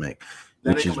epidemic,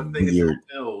 which is weird.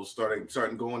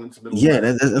 Starting going into middle. Yeah,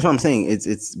 that's what I'm saying.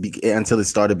 It's until it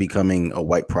started becoming a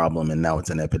white problem, and now it's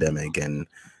an epidemic, and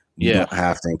we don't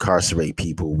have to incarcerate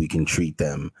people. We can treat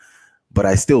them, but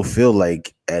I still feel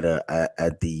like at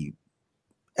the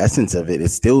essence of it,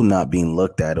 it's still not being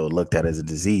looked at as a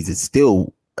disease. It's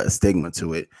still a stigma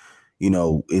to it. You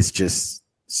know, it's just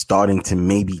starting to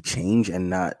maybe change and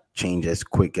not change as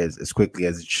quickly as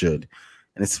it should,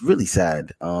 and it's really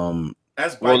sad. Look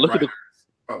at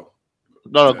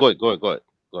no, go ahead.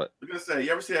 I was gonna say,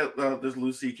 you ever see this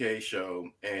Louis C.K. show,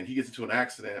 and he gets into an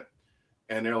accident,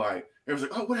 and they're like, it was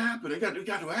like, oh, what happened? You got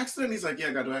into an accident? He's like, yeah,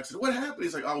 I got into an accident. What happened?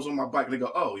 He's like, I was on my bike. And they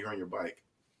go, oh, you're on your bike.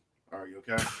 Are you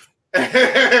okay?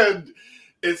 And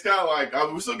it's kind of like,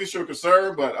 we still get your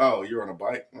concern, but oh, you're on a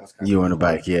bike. You're on a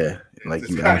bike, yeah. Like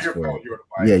it's you kind asked of your for fault. it. You're on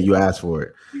a bike. Yeah, you asked for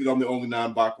it. Even though I'm the only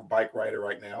non-bike rider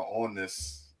right now on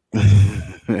this.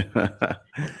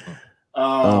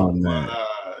 Oh man.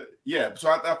 But, yeah, so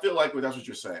I feel like that's what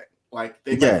you're saying. Like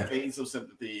they might gain some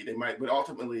sympathy, they might, but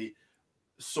ultimately,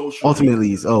 ultimately,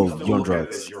 you're on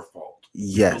drugs. It's your fault.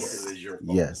 Yes. It is your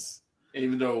fault. Yes. And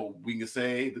even though we can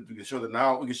say that we can show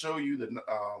we can show you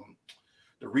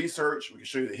the research, we can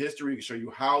show you the history, we can show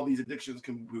you how these addictions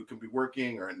can be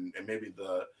working, and maybe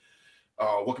the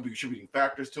what could be contributing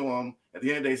factors to them. At the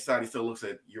end of the day, society still looks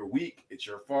at you're weak, it's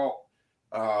your fault.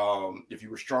 If you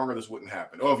were stronger, this wouldn't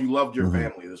happen. Oh, if you loved your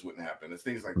family, this wouldn't happen. It's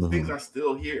things like things are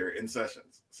still here in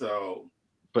sessions. So,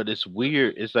 but it's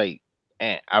weird. It's like,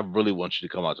 and I really want you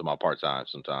to come out to my part-time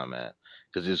sometime, man,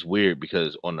 because it's weird.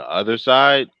 Because on the other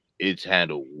side, it's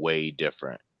handled way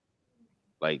different.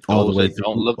 Like those that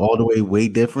don't look all the way way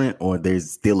different, or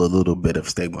there's still a little bit of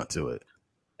stigma to it.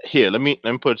 Here, let me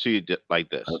put it to you like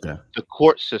this. Okay. The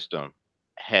court system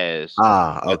has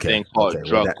a thing called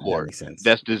drug court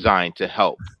that's designed to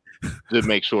help to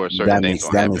make sure certain things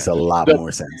don't happen. That makes a lot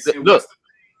more sense. Look,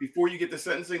 before you get to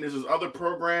sentencing, there's this other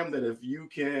program that if you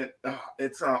can't,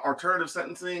 it's alternative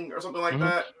sentencing or something like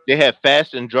that. They have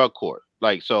fast and drug court.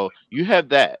 Like, so you have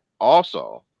that.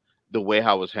 Also, the way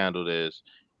how it's handled is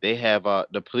they have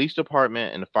the police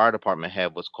department and the fire department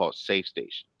have what's called safe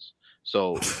stations.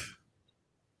 So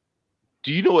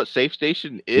do you know what safe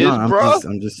station is, bro?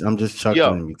 I'm just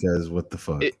chuckling because what the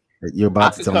fuck? You're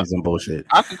about to tell me some bullshit.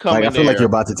 I could come in I feel like you're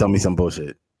about to tell me some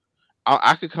bullshit.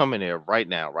 I could come in there right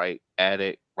now, right?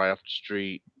 Addict, right off the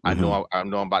street. I know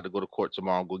I'm about to go to court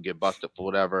tomorrow. I'm gonna get busted for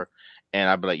whatever, and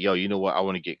I'd be like, yo, you know what? I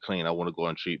want to get clean. I want to go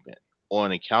on treatment. On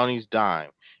the county's dime,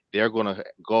 they're gonna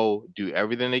go do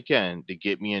everything they can to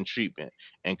get me in treatment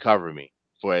and cover me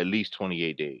for at least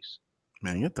 28 days.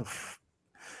 Man, get the.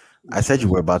 I said you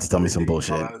were about to tell me some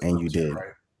bullshit, and you did.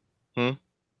 Right?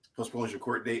 Postpones your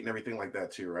court date and everything like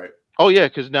that too, right? Oh yeah,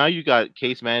 because now you got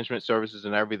case management services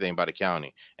and everything by the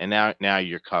county, and now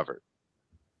you're covered.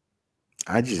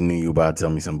 I just knew you were about to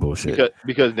tell me some bullshit.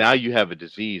 Because now you have a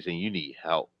disease and you need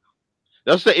help.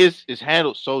 That's it's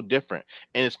handled so different,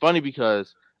 and it's funny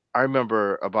because I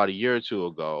remember about a year or two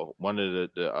ago, one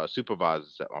of the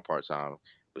supervisors at my part time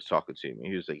was talking to me.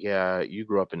 He was like, "Yeah, you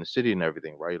grew up in the city and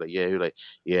everything, right?" Like, yeah. He was like,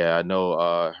 "Yeah, I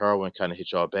know. Heroin kind of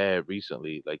hit y'all bad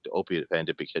recently. Like the opiate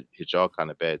pandemic hit y'all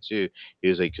kind of bad too." He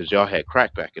was like, "Cause y'all had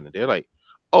crack back in the day." Like,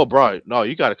 "Oh, bro, no,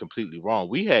 you got it completely wrong.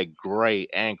 We had gray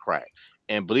and crack."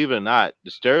 And believe it or not,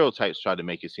 the stereotypes tried to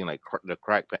make it seem like the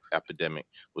crack epidemic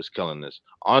was killing us.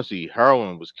 Honestly,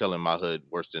 heroin was killing my hood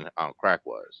worse than crack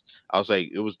was. I was like,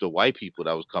 it was the white people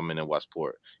that was coming in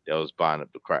Westport that was buying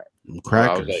up the crack. Crackers.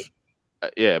 So I was like,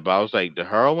 yeah, but I was like, the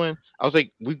heroin, I was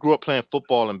like, we grew up playing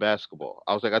football and basketball.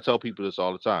 I was like, I tell people this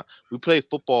all the time. We play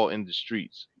football in the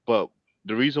streets, but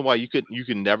the reason why you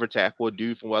can never tackle a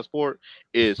dude from Westport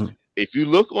is if you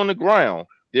look on the ground,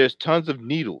 there's tons of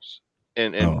needles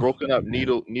and broken up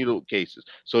needle cases.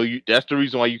 So that's the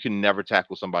reason why you can never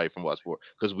tackle somebody from Westport,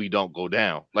 because we don't go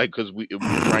down. Like, because we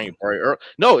train very early.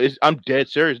 No, I'm dead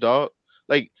serious, dog.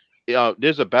 Like,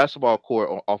 there's a basketball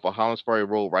court off of Hollands Ferry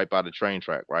Road right by the train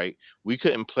track, right? We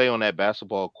couldn't play on that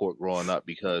basketball court growing up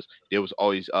because there was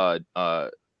always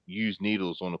used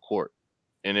needles on the court,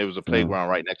 and there was a playground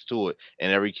right next to it,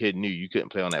 and every kid knew you couldn't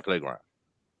play on that playground.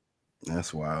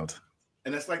 That's wild.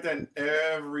 And it's like that in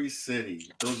every city.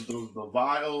 Those the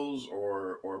vials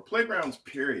or playgrounds.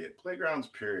 Period. Playgrounds.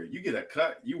 Period. You get a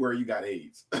cut, you got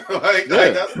AIDS. like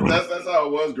that's how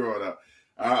it was growing up.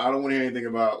 I don't want to hear anything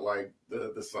about like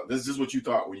the this is just what you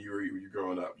thought when you were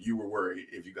growing up. You were worried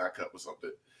if you got cut with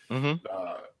something. I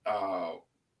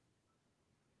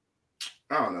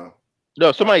don't know.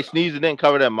 No, somebody sneezed and didn't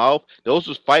cover their mouth. Those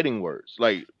was fighting words.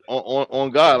 Like on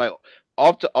God, like.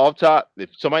 Off top, if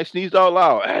somebody sneezed out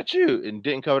loud at you and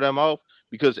didn't cover their mouth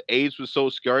because AIDS was so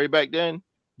scary back then,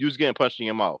 you was getting punched in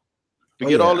your mouth.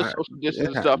 Forget all this social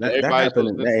distance stuff. That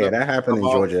happened in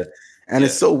Georgia, and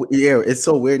it's so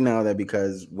weird now that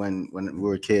because when we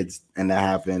were kids and that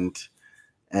happened,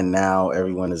 and now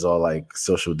everyone is all like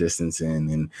social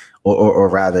distancing and or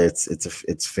rather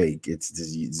it's fake.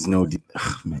 It's no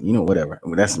man, whatever.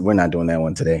 We're not doing that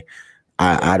one today.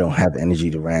 I don't have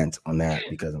energy to rant on that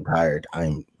because I'm tired.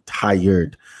 I'm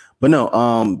tired. But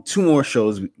no, two more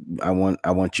shows I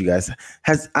want you guys.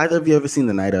 Has either of you ever seen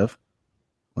The Night Of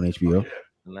on HBO? Oh,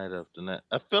 yeah. The Night.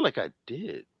 I feel like I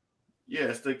did. Yeah,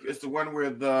 it's the one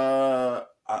where the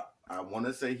I I want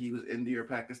to say he was Indian or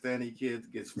Pakistani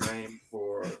kid gets framed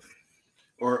for,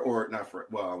 or not for.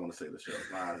 Well, I want to say the show.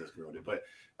 I just ruined it, but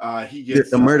he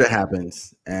gets The murder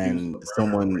happens, accused of and murder,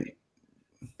 someone.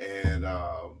 and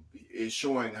it's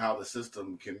showing how the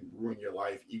system can ruin your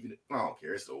life. Even I don't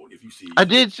care. It's old. If you see, I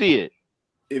did see it.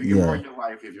 if you can ruin your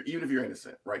life, even if you're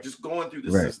innocent, right? Just going through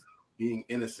the system, being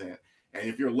innocent, and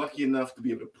if you're lucky enough to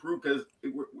be able to prove, because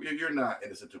you're not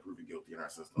innocent to prove you're guilty in our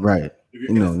system, right? If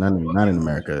you're innocent, not in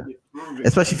America,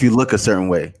 especially if you look a certain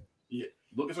way. Yeah,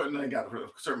 look a certain way, got a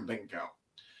certain bank account.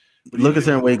 But look a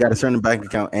certain way, got a certain bank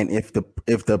account, and if the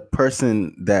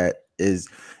person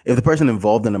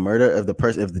involved in the murder, if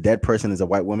the dead person is a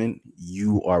white woman,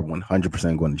 you are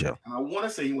 100% going to jail. And I want to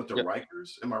say he went to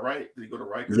Rikers. Am I right? Did he go to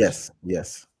Rikers?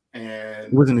 Yes. And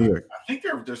he was in New York. I think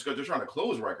they're trying to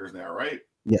close Rikers now, right?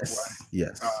 Yes.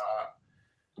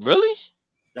 Really?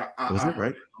 Yeah, was it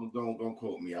right? Don't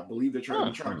quote me. I believe they're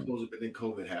trying to close it, but then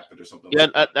COVID happened or something. Yeah,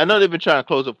 I know they've been trying to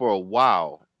close it for a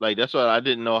while. Like that's why I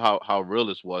didn't know how real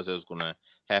this was. It was going to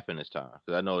happen this time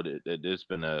because I know that there's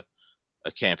been a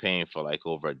campaign for like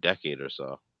over a decade or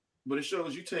so. But it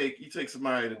shows you take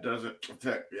somebody that doesn't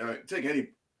take any.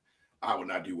 I would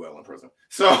not do well in prison.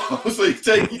 So you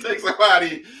take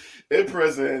somebody in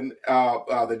prison.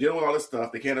 They're dealing with all this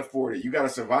stuff. They can't afford it. You got to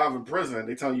survive in prison.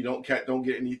 They tell you don't get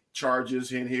any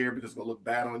charges in here because it's gonna look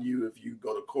bad on you if you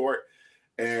go to court.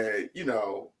 And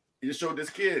you just showed this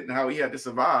kid how he had to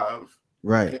survive.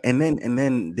 Right, and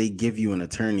then they give you an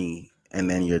attorney, and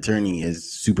then your attorney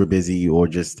is super busy or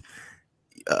just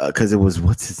because it was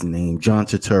what's his name, John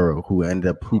Turturro,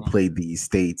 who played the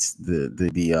states the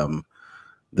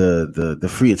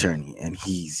free attorney, and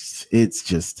it's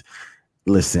just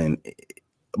listen,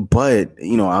 but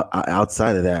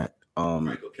outside of that,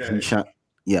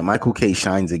 Michael K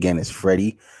shines again as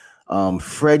Freddie.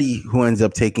 Freddie, who ends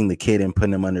up taking the kid and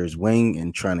putting him under his wing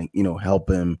and trying to help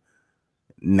him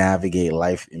navigate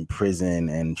life in prison,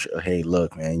 and hey,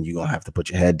 look, man, you're gonna have to put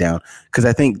your head down, because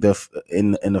I think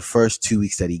in the first 2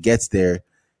 weeks that he gets there,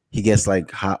 he gets like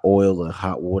hot oil or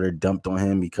hot water dumped on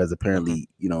him because apparently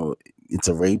it's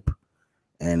a rape,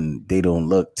 and they don't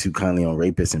look too kindly on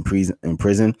rapists in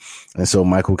prison. And so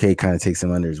Michael K kind of takes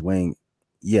him under his wing.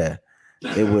 Yeah,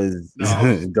 it was.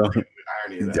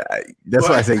 That's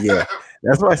why I say yeah.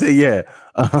 That's why I say yeah.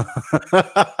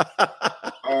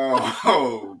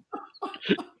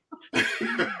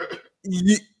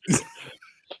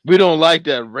 We don't like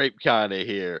that rape kind of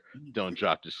here. Don't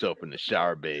drop the soap in the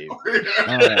shower, babe.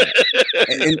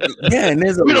 And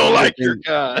there's we don't like your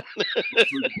kind.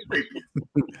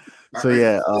 So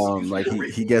yeah, like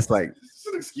he gets like it's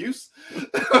an excuse,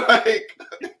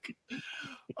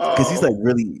 because he's like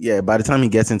really by the time he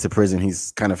gets into prison,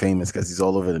 he's kind of famous because he's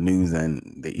all over the news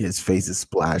and his face is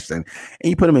splashed, and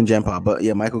you put him in Gen Pop. But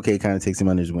yeah, Michael K kind of takes him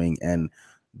under his wing, and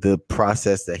the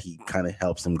process that he kind of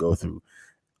helps him go through.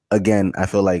 Again, I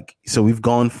feel like so we've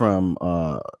gone from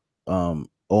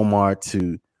Omar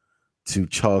to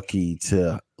Chalky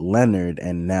to Leonard,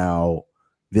 and now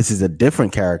this is a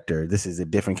different character. This is a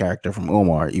different character from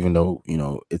Omar, even though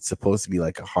it's supposed to be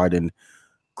like a hardened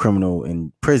criminal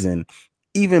in prison.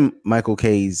 Even Michael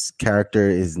K's character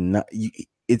is not. He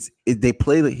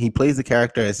plays the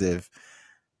character as if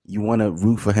you want to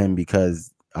root for him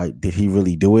because did he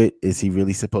really do it? Is he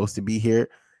really supposed to be here?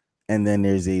 And then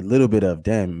there's a little bit of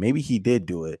damn, maybe he did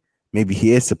do it. Maybe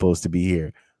he is supposed to be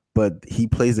here. But he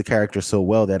plays the character so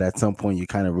well that at some point you're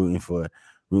kind of rooting for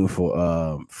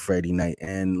Freddie Knight.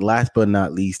 And last but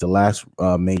not least, the last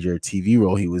major TV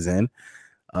role he was in,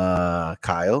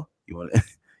 Kyle, you want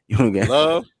to get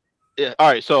Love? Yeah. All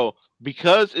right. So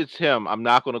because it's him, I'm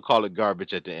not going to call it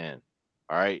garbage at the end.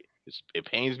 All right. It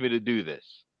pains me to do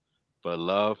this, but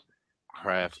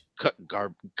Lovecraft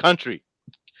Country,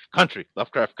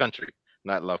 Lovecraft Country,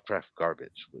 not Lovecraft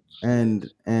Garbage.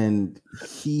 And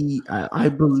I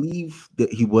believe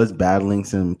that he was battling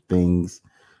some things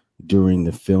during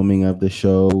the filming of the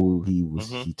show.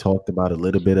 He talked about a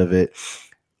little bit of it,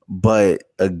 but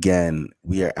again,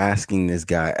 we are asking this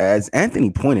guy, as Anthony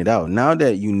pointed out, now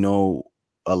that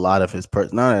a lot of his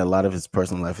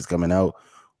personal life is coming out,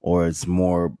 or it's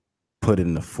more put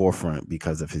in the forefront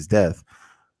because of his death.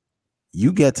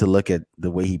 You get to look at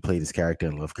the way he played his character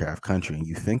in Lovecraft Country, and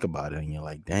you think about it, and you're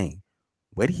like, dang,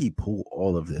 where did he pull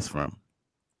all of this from?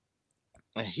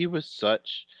 He was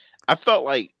I felt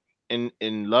like in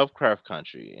Lovecraft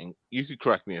Country, and you could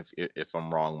correct me if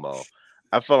I'm wrong, Mo.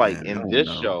 I felt like in this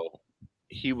show,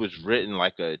 he was written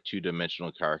like a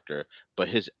 2-dimensional character, but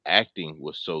his acting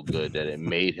was so good that it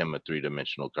made him a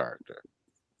 3-dimensional character.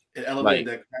 It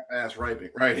elevated that ass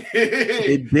writing, right?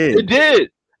 It did.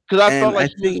 Because I felt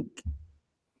like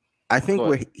I think But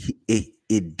where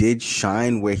it did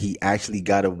shine, where he actually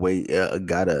got away,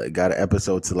 got an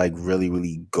episode to like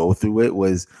really go through it,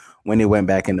 was when they went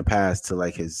back in the past to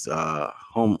like his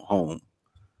home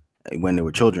when they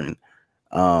were children,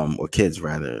 or kids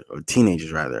rather, or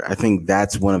teenagers rather. I think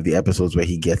that's one of the episodes where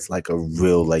he gets like a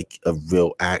real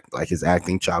act, like his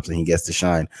acting chops, and he gets to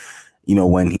shine. You know,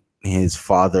 when his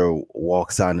father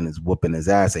walks out and is whooping his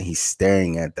ass, and he's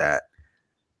staring at that,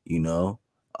 you know,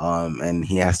 and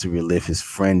he has to relive his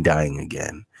friend dying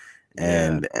again,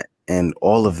 and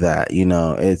all of that. You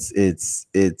know,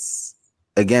 it's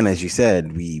again, as you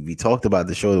said, we talked about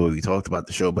the show the way we talked about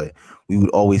the show, but we would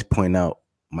always point out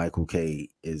Michael K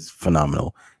is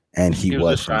phenomenal, and he was a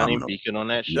was shining phenomenal. beacon on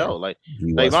that Yeah, show. Like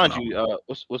he was mind phenomenal.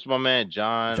 you, what's my man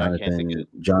John? I can't think of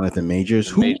Jonathan Majors,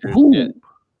 the who majors. Yeah.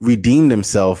 redeemed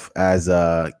himself as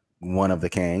one of the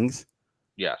Kangs.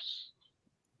 Yes.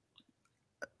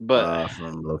 But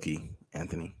From Loki,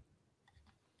 Anthony.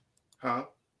 Huh?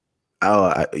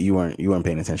 Oh, you weren't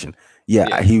paying attention.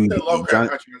 Yeah, he John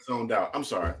got you zoned out. I'm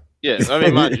sorry. Yeah, I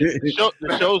mean, mind you,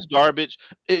 the show's garbage.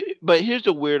 But here's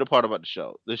the weirder part about the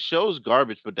show: the show's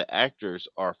garbage, but the actors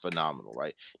are phenomenal,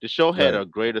 right? The show had a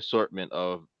great assortment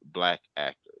of black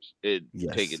actors.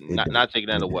 Not taking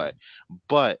that away,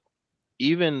 but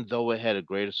even though it had a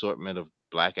great assortment of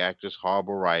black actors,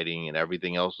 horrible writing, and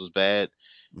everything else was bad,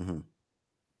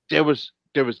 there was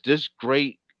this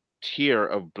great tier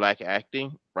of black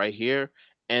acting right here,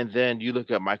 and then you look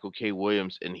at Michael K.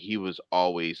 Williams, and he was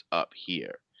always up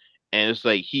here. And it's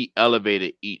like he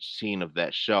elevated each scene of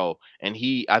that show, and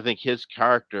I think his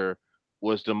character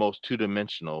was the most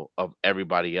two-dimensional of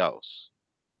everybody else.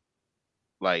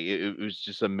 Like it was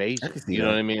just amazing. You know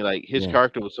what I mean? Like his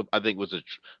character was, I think, was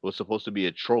supposed to be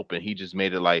a trope, and he just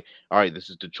made it like, all right, this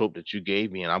is the trope that you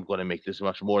gave me, and I'm going to make this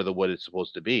much more than what it's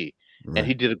supposed to be. Right. And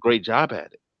he did a great job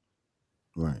at it.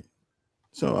 Right.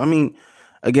 So I mean,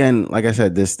 again, like I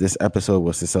said, this episode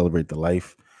was to celebrate the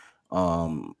life.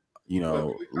 You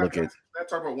know, can I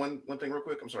talk about one thing real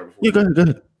quick? I'm sorry. Go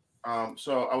ahead.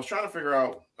 So I was trying to figure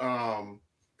out,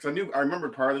 because I remember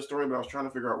part of the story, but I was trying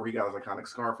to figure out where he got his iconic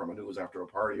scar from. I knew it was after a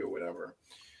party or whatever.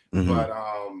 But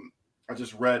I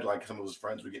just read like some of his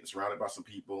friends were getting surrounded by some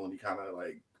people, and he kind of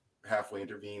like halfway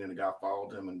intervened, and the guy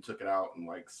followed him and took it out and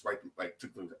like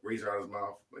took the razor out of his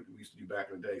mouth like we used to do back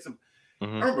in the day. I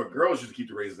remember girls used to keep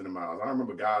the razors in their mouths. I don't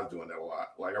remember guys doing that a lot.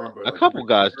 Like I remember a couple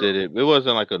guys did it. It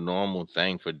wasn't like a normal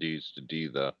thing for dudes to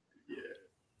do though. Yeah.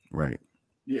 Right.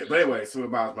 Yeah, but anyway, so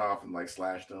it out his mouth and like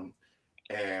slashed him,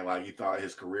 and like he thought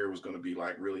his career was going to be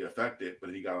like really affected,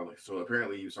 but he got so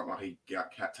apparently he was talking about he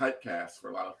got typecast for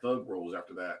a lot of thug roles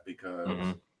after that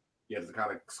because he has a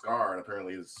kind of scar, and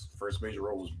apparently his first major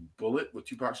role was Bullet with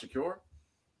Tupac Shakur.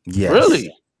 Yes.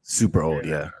 Really? Super old,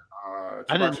 yeah.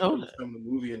 I didn't know that. Filmed a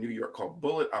movie in New York called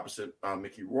Bullet opposite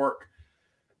Mickey Rourke.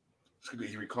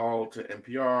 He recalled to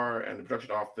NPR and the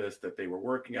production office that they were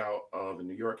working out of in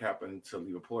New York happened to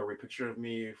leave a Polaroid picture of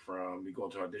me from me going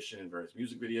to audition in various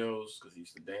music videos because he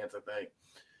used to dance, I think.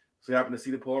 So he happened to see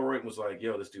the Polaroid and was like,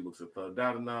 yo, this dude looks thugged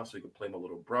out enough so he could play my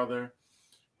little brother.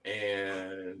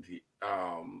 And he,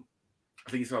 I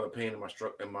think he saw the pain in my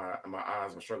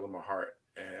eyes, my struggle in my heart.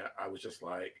 And I was just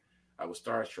like, I was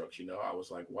starstruck, you know. I was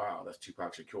like, wow, that's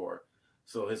Tupac Shakur.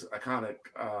 So his iconic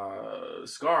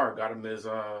scar got him his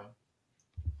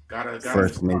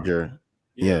first major,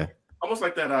 yeah. Almost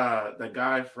like that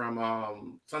guy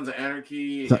from Sons of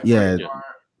Anarchy. Yeah. You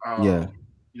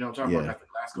know what I'm talking about?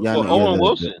 Owen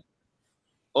Wilson.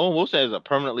 Owen Wilson has a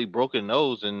permanently broken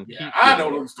nose, and I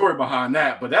know the story behind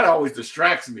that, but that always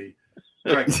distracts me.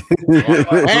 Like,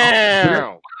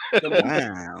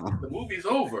 the movie's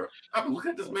over. I've been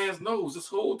looking at this man's nose this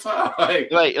whole time.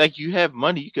 Like you have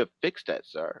money, you could fix that,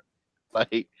 sir.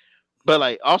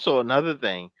 But also another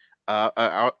thing.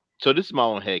 So this is my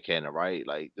own headcanon, right?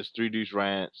 Like this 3 Dudes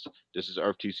Rants. This is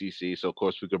Earth 2CC. So of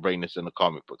course we could bring this in the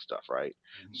comic book stuff, right?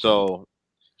 So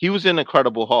he was in the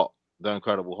Incredible Hulk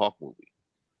movie.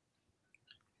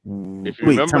 If you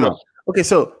remember, okay,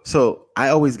 so I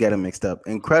always get them mixed up.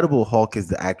 Incredible Hulk is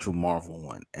the actual Marvel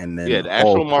one, and then the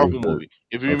actual Marvel movie.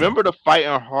 If you remember the fight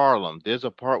in Harlem, there's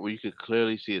a part where you could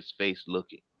clearly see his face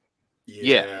looking.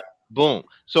 Yeah. Boom.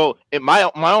 So in my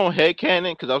own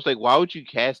headcanon, because I was like, why would you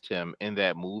cast him in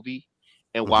that movie?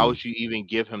 And why would you even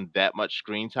give him that much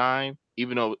screen time?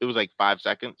 Even though it was like 5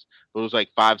 seconds, but it was like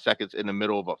 5 seconds in the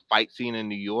middle of a fight scene in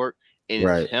New York, and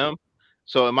it's him.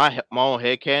 So in my own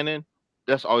headcanon,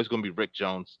 that's always going to be Rick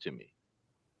Jones to me.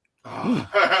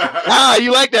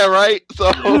 You like that, right? So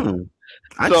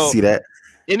I can see that.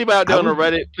 Anybody out there on the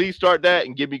Reddit, please start that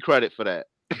and give me credit for that.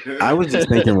 I was just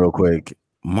thinking real quick.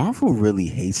 Marvel really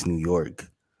hates New York.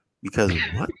 Because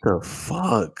what the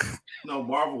fuck? No,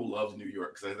 Marvel loves New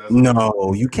York. So that's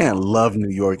No, you can't love New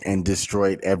York and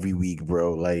destroy it every week,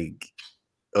 bro. Like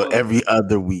every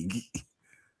other week.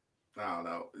 I don't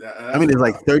know. I mean, there's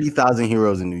like 30,000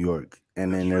 heroes in New York,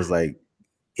 and then there's like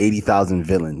 80,000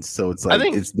 villains. So it's I like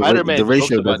think it's the Spider-Man jokes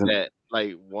ratio about doesn't. that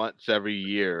like once every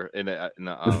year in the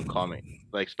comic.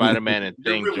 Like Spider-Man and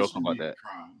there Thing really joke shouldn't about be that.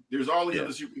 crime. There's all these Yeah.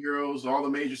 other superheroes, all the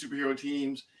major superhero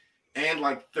teams, and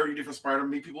like 30 different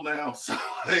Spider-Man people now. So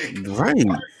like, Right.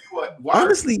 why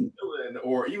Honestly, are you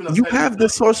or even you have the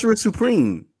Sorcerer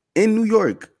Supreme in New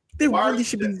York. There really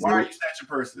should be why are zero. you snatching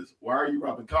purses? Why are you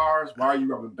robbing cars? Why are you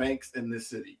robbing banks in this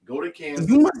city? Go to Kansas.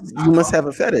 You must have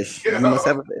a fetish. You must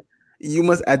have a. You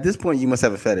must at this point. You must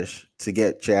have a fetish to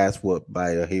get your ass whooped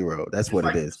by a hero. That's what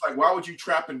it is. It's like, why would you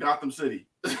trap in Gotham City?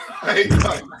 Like,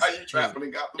 why are you trapping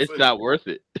in Gotham City? It's not worth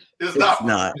it. It's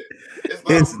not.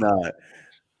 It's not.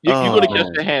 You're gonna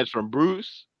catch the hands from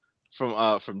Bruce,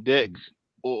 from Dick,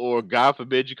 or God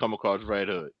forbid you come across Red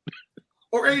Hood.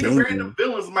 Or any of the random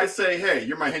villains might say, "Hey,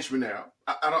 you're my henchman now.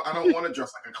 I don't want to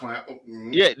dress like a clown."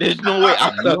 Yeah, there's no way.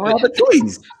 You don't have a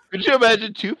choice. Could you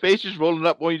imagine Two Faces rolling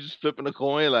up on you, just flipping a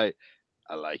coin? Like,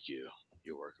 I like you.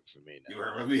 You're working for me now. You're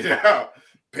working for me now.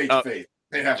 Pay your face.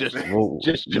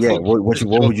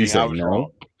 What would you say?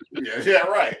 No. Yeah,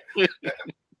 right.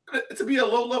 To be a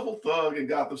low-level thug in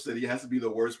Gotham City, it has to be the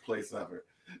worst place ever.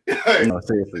 No,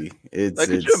 seriously.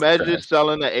 Could you imagine just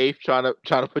selling an eighth, trying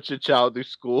to put your child through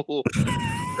school?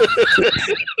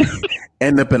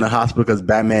 End up in a hospital because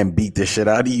Batman beat the shit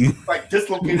out of you. Like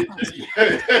dislocated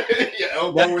your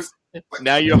elbows.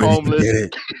 Now you're homeless.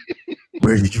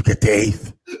 Where did you get the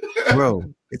eighth? Bro,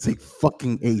 it's a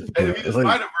fucking eighth. And if you the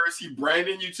Spider-Verse, he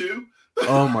branding you too.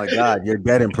 Oh my god, you're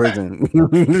dead in prison.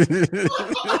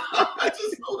 I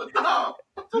just know the knob.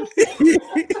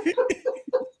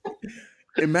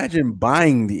 Imagine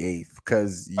buying the eighth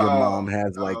because your mom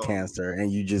has like cancer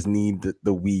and you just need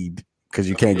the weed because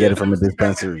you can't get it from a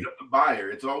dispensary. The buyer,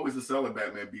 it's always the seller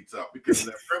Batman beats up because of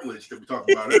that privilege that we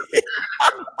talked about earlier.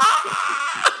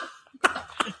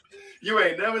 You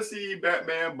ain't never seen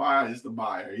Batman buy just the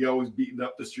buyer. He always beating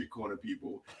up the street corner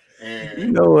people. And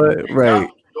you know what? Right.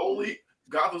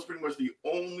 Gotham's pretty much the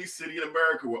only city in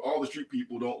America where all the street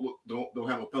people don't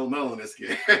have a pell-mell in their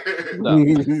skin.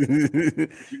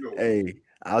 Hey,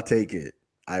 I'll take it.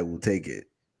 I will take it.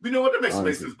 You know what? That makes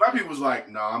sense. Black people was like,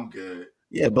 "Nah, I'm good."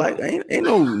 Yeah, black ain't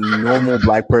no normal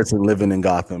black person living in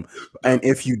Gotham. And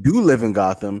if you do live in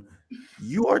Gotham,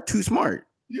 you are too smart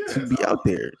to be out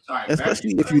there.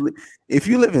 Especially if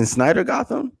you live in Snyder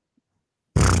Gotham.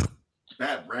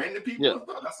 Bad random people. Yeah.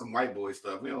 That's some white boy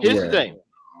stuff. Here's the thing.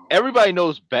 Everybody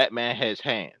knows Batman has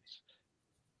hands.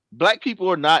 Black people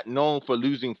are not known for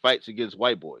losing fights against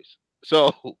white boys.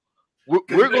 So we're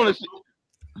going to see.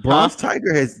 Bronze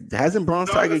Tiger hasn't Bronze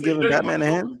Tiger given Batman a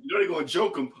hand? You know they're going to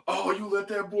joke him. Oh, you let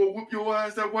that boy whoop your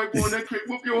ass, that white boy, that kid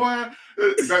whoop your ass.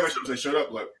 Batman should say, "Shut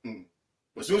up." Like,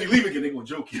 But as soon as you leave again, they're going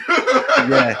to joke you.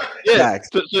 Yeah. Facts.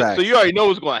 So you already know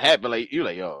what's going to happen. Like, you're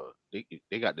like, yo,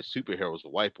 they got the superheroes, the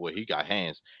white boy, he got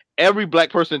hands. Every black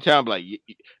person in town be like,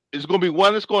 it's going to be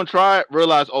one that's going to try it,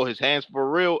 realize, oh, his hands for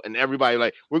real, and everybody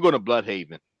like, we're going to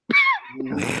Bloodhaven.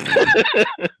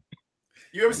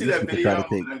 You ever see that video of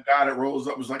that guy that rolls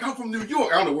up was like, "I'm from New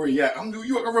York. I don't know where he at. I'm New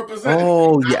York. I represent."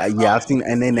 Oh, yeah, I've seen.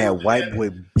 And then that white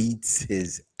boy beats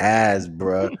his ass,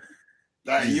 bro.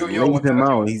 He lays him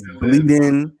out. He's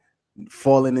bleeding,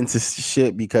 falling into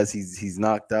shit because he's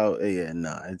knocked out. Yeah,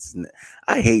 it's.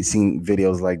 I hate seeing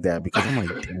videos like that because I'm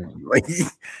like, damn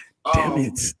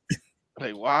it.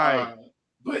 Like, why?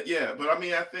 But I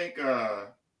mean, I think I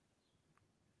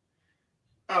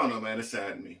don't know, man. It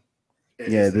saddened me.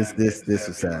 This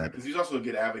is sad because he's also a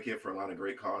good advocate for a lot of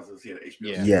great causes. He had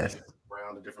HBO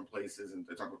around the different places and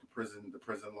they talk about the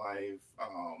prison life,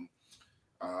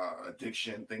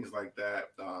 addiction, things like that.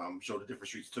 Showed the different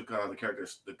streets. Took the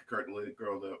characters, the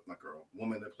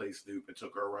woman that plays Snoop, and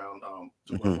took her around.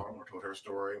 Took her Baltimore, told her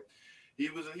story. He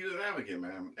was an advocate,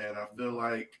 man, and I feel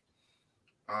like,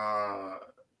 I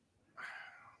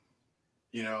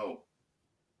don't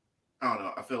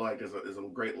know. I feel like there's a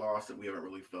great loss that we haven't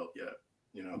really felt yet.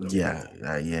 We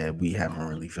haven't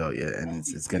really felt yet, and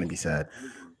it's gonna be sad.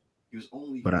 He was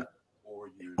only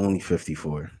 4 years. Only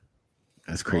 54.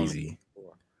 That's crazy.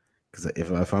 Because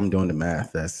if I'm doing the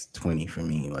math, that's 20 for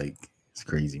me. Like, it's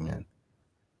crazy, man.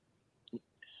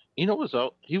 You know what's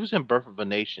up? He was in Birth of a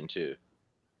Nation too.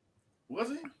 Was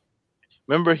he?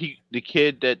 Remember the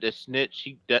kid that snitched?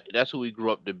 That's who he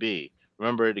grew up to be.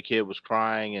 Remember the kid was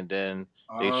crying, and then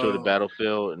they show the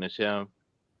battlefield, and it's him.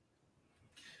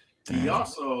 He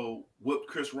also whooped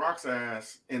Chris Rock's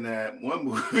ass in that one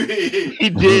movie. He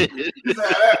did.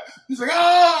 He's like,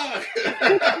 ah!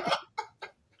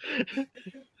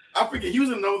 I forget. He was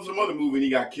in some other movie and he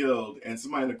got killed, and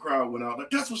somebody in the crowd went out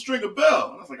like, "That's what Stringer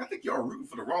Bell." And I was like, I think y'all rooting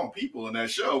for the wrong people in that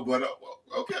show, but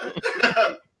okay.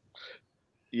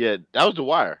 Yeah, that was The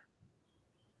Wire.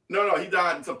 No, he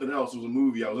died in something else. It was a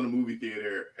movie. I was in a movie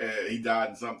theater, and he died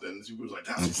in something. And people was like,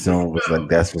 "That's what Someone was like,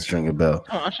 "That's what Stringer Bell."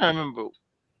 Oh, I'm trying to remember.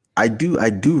 I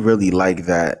do really like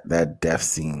that death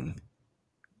scene,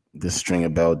 the Stringer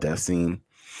Bell death scene.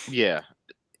 Yeah,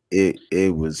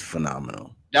 it was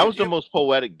phenomenal. That was the most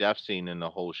poetic death scene in the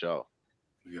whole show.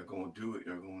 You're going to do it.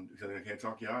 You're going to. I can't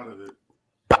talk you out of it.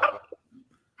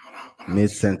 Mid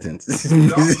sentence. Also,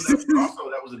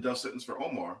 that was a death sentence for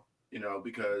Omar.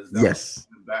 Because that was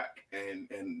back and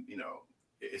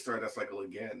it started that cycle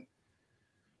again.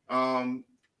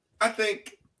 I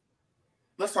think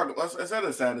let's instead of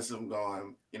the sadness of him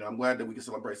gone. I'm glad that we can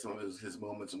celebrate some of his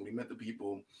moments and when he met the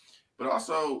people, but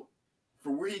also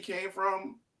for where he came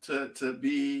from to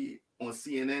be on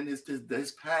CNN, his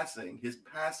passing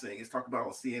is talked about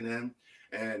on CNN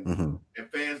and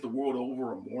fans the world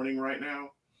over are mourning right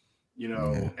now,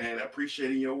 and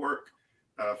appreciating your work.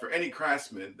 For any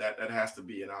craftsman, that has to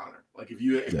be an honor. Like if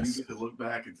you get to look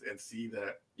back and see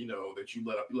that that you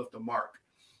left a mark,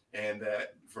 and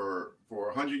that for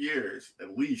 100 years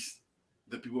at least,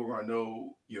 that people are going to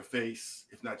know your face,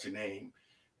 if not your name,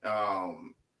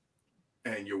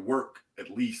 and your work at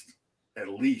least.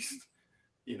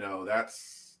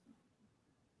 That's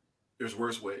there's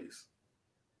worse ways.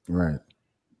 Right.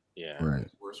 Yeah. Right.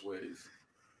 Worse ways.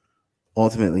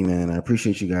 Ultimately, man, I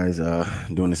appreciate you guys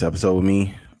doing this episode with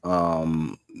me.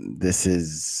 This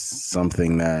is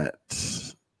something that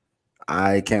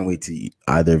I can't wait to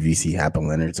either of you see happen,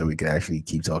 Leonard, so we could actually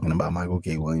keep talking about Michael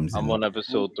K. Williams. I'm on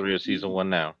episode 3 of season 1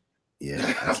 now. Yeah,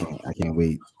 I can't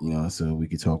wait, so we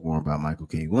could talk more about Michael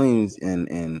K. Williams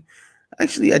and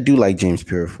actually I do like James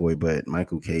Purefoy, but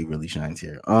Michael K. really shines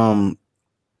here. Thank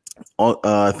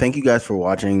you guys for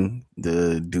watching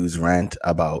the dude's rant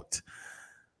about.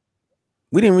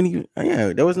 We didn't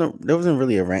really, there wasn't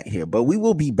really a rant here, but we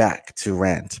will be back to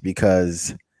rant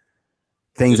because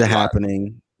things are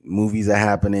happening, movies are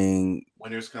happening,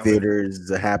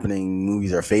 theaters are happening,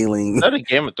 movies are failing. Is that a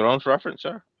Game of Thrones reference,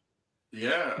 sir?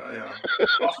 Yeah.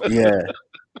 Yeah.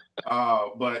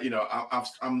 But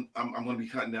I'm going to be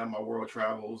cutting down my world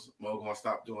travels. Mo going to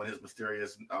stop doing his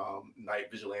mysterious night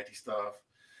vigilante stuff.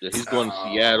 Yeah, he's going to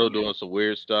Seattle doing some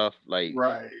weird stuff. Like,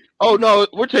 right. Oh no,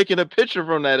 we're taking a picture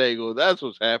from that angle. That's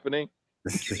what's happening.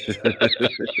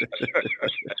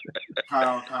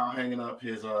 Kyle hanging up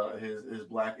his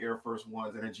black Air Force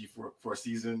One's energy for a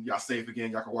season. Y'all safe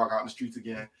again. Y'all can walk out in the streets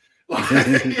again.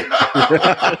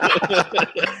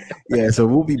 Yeah, so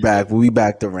we'll be back. We'll be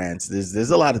back to rants. There's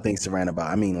a lot of things to rant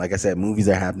about. I mean, like I said, movies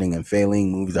are happening and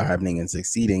failing. Movies are happening and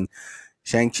succeeding.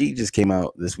 Shang-Chi just came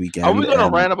out this weekend. Are we going to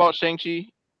rant about Shang-Chi?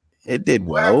 It did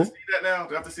well. Do I have to see that now?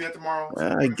 Do I have to see that tomorrow?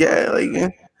 I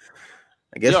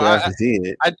guess we'll have to see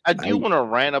it. I do want to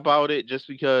rant about it just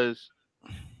because.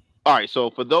 All right, so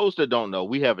for those that don't know,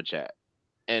 we have a chat,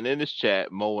 and in this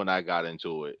chat, Mo and I got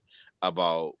into it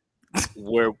about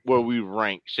where we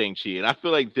rank Shang-Chi, and I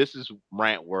feel like this is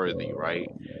rant worthy, right?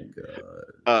 Oh my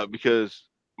god! Because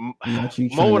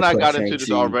Mo and I got into this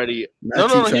already. No,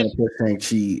 trying to put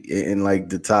Shang-Chi in like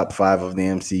the top 5 of the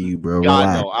MCU, bro.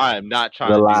 God, no, I am not trying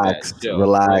relax, to do that.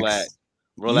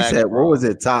 Relax. You said, what was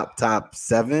it? Top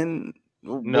 7?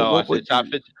 No, I said top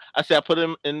 15. I said I put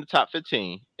him in the top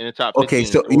 15. In the top 15. Okay,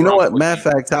 so you know what? Matter of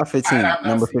fact, top 15,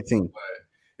 number 15.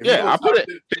 Yeah, I put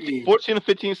it 14 to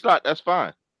 15 slot. That's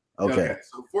fine. Okay.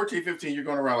 So 14, 15, you're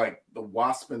going around like the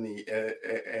Wasp and the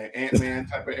Ant-Man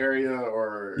type of area,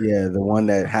 or the one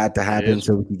that had to happen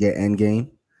so we could get Endgame.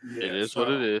 Yeah, it is what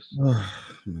it is. Oh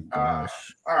my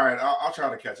gosh. All right, I'll try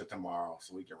to catch it tomorrow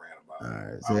so we can rant about it.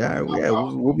 All right,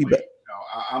 so we'll be back.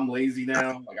 I'm lazy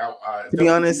now. To be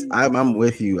honest, I'm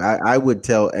with you. I would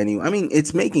tell anyone. I mean,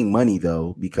 it's making money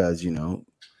though because Asian.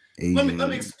 Let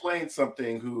me explain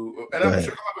something. I'm not gonna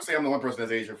say I'm the one person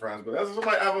that has Asian friends, but I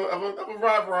have a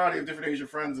wide variety of different Asian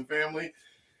friends and family.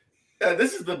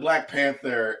 This is the Black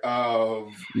Panther of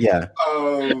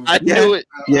I knew it.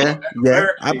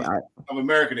 Of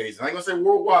American Asians. I ain't gonna say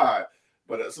worldwide,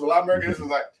 but so a lot of American Asians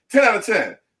is like 10 out of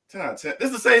 10. 10 out of 10.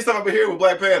 This is the same stuff I've been hearing with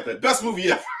Black Panther. Best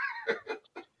movie ever.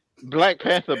 Black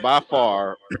Panther by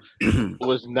far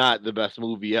was not the best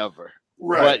movie ever.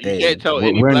 Right. But you can't tell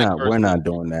any we're black not. person. We're not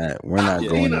doing that. We're not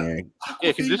going there.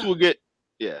 Yeah, because this will get.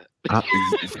 Yeah.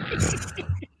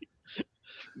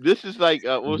 this is like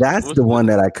That's the one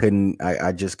that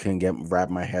I just couldn't wrap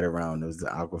my head around. It was the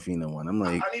Aquafina one. I'm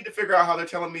like, I need to figure out how they're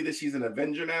telling me that she's an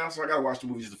Avenger now, so I gotta watch the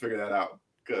movie just to figure that out.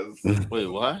 Because wait,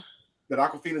 what? That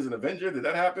Aquafina's an Avenger? Did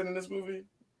that happen in this movie?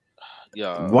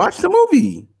 Yeah, watch the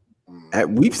movie.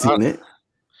 We've seen it.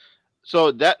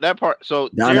 So that part. So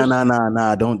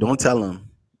nah. Don't tell him.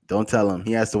 Don't tell him.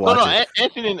 He has to watch it.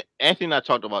 Anthony and I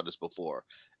talked about this before.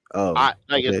 Oh,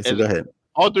 okay. So go ahead.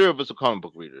 All three of us are comic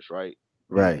book readers, right?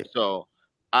 Right. So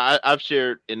I've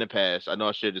shared in the past. I know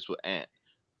I shared this with Ant.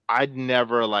 I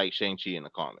never liked Shang-Chi in the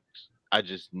comics. I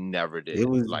just never did. It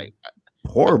was like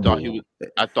horrible.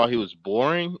 I thought he was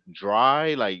boring,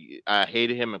 dry. Like I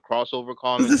hated him in crossover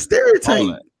comics. It was a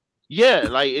stereotype. Yeah,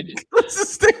 like it's a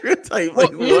stereotype.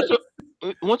 Like,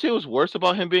 once it was worse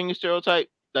about him being a stereotype.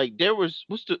 Like there was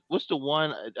what's the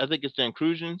one? I think it's the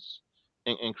Inclusions,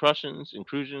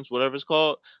 whatever it's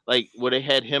called. Like where they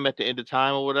had him at the end of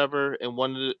time or whatever, in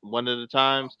one of the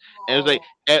times, and it was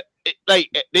like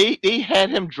they had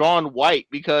him drawn white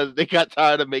because they got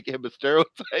tired of making him a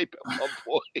stereotype at one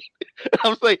point. I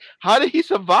was like, how did he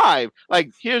survive?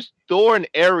 Like here's Thor and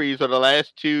Ares are the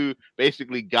last two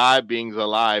basically god beings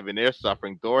alive, and they're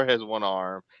suffering. Thor has one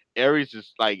arm. Ares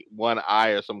is like one eye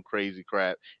or some crazy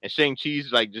crap, and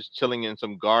Shang-Chi's like just chilling in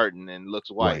some garden and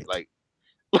looks white. Right.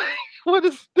 Like, what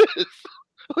is this?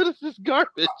 What is this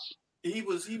garbage? He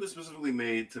was specifically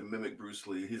made to mimic Bruce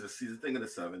Lee. He's a thing of the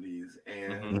 70s,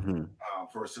 and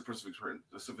for a specific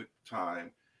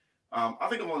time. I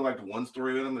think I've only liked one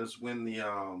story with him is when the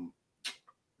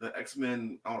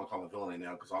X-Men, I don't want to call him a villain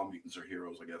now because all mutants are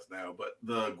heroes, I guess now, but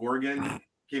the Gorgon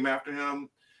came after him.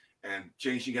 And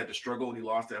Shang-Chi had to struggle and he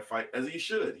lost that fight, as he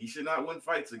should. He should not win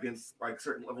fights against like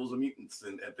certain levels of mutants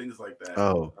and things like that.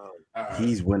 Oh,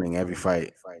 he's winning every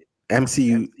fight.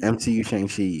 MCU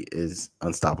Shang-Chi is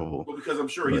unstoppable. Well, because I'm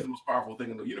sure he's the most powerful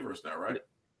thing in the universe now, right?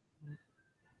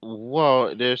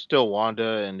 Well, there's still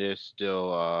Wanda and there's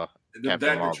still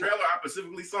Captain Marvel. The trailer I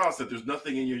specifically saw said there's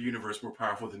nothing in your universe more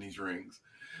powerful than these rings.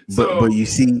 But you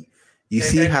see. You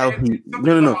see how he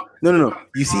no.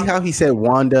 You see how he said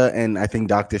Wanda and I think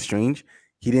Doctor Strange.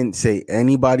 He didn't say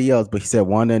anybody else, but he said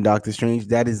Wanda and Doctor Strange.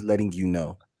 That is letting you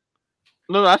know.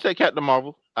 No, I said Captain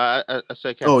Marvel. I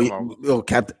said Captain Marvel. Oh,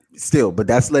 Captain. Still, but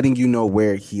that's letting you know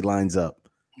where he lines up.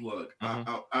 Look, I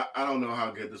don't know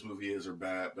how good this movie is or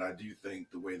bad, but I do think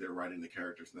the way they're writing the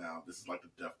characters now, this is like the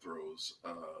death throes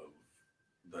of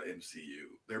the MCU.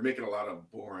 They're making a lot of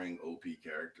boring OP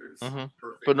characters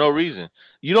for no reason.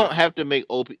 You don't have to make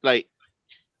OP. Like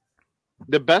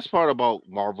the best part about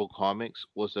Marvel Comics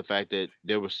was the fact that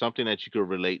there was something that you could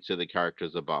relate to the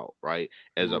characters about, right?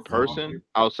 As a person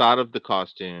outside of the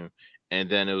costume, and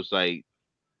then it was like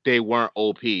they weren't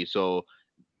OP. So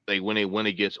like when they went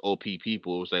against OP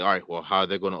people, it was like, all right, well, how are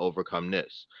they going to overcome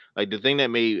this? Like the thing that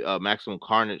made Maximum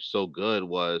Carnage so good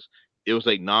was it was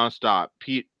like nonstop.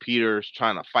 Peter's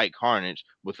trying to fight Carnage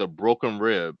with a broken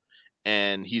rib,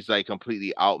 and he's like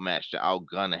completely outmatched,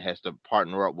 outgunned, and has to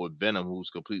partner up with Venom, who's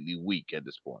completely weak at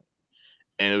this point.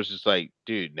 And it was just like,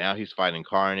 dude, now he's fighting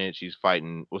Carnage. He's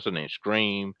fighting what's her name,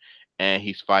 Scream, and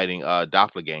he's fighting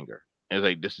Doppelganger. And it's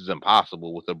like this is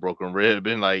impossible with a broken rib,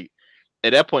 and like.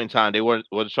 At that point in time, they were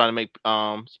trying to make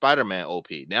Spider-Man OP.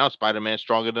 Now Spider-Man's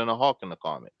stronger than a Hulk in the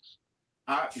comics.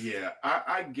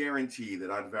 I guarantee that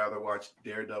I'd rather watch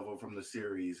Daredevil from the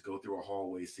series go through a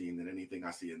hallway scene than anything I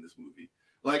see in this movie.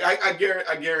 Like I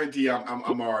guarantee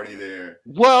I'm already there.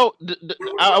 Well,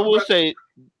 I will say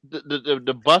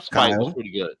the bus fight was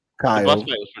pretty good. The bus fight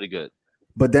was pretty good.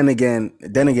 But then again,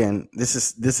 this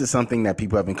is something that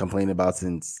people have been complaining about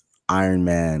since Iron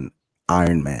Man.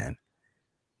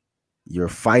 You're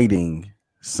fighting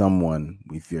someone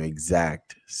with your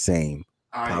exact same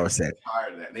power set. I'm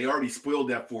tired of that. They already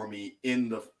spoiled that for me in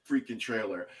the freaking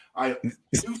trailer. I do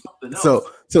something else.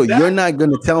 So you're not going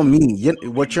to tell me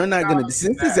what you're not going to. This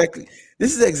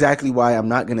is exactly why I'm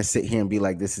not going to sit here and be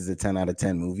like, this is a 10 out of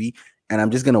 10 movie, and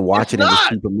I'm just going to watch and just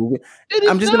keep it moving.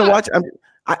 I'm just going to watch.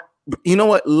 You know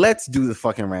what? Let's do the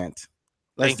fucking rant.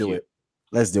 Let's do it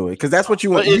because that's what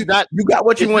you want. You got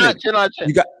what you wanted.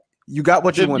 You got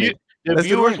what you wanted. The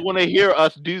viewers want to hear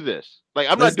us do this. Like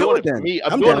I'm not doing it for me.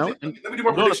 I'm doing it. Let me do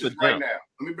my predictions right now.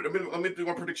 Let me do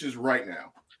my predictions right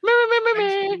now.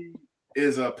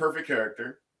 Is a perfect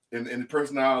character in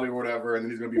personality or whatever, and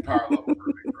then he's going to be power level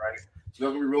perfect, right? So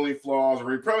there's going to be really flaws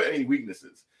or probably any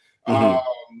weaknesses.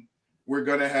 We're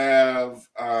going to have,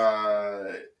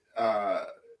 I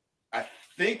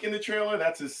think in the trailer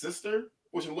that's his sister,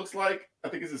 which it looks like. I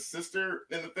think it's his sister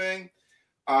in the thing.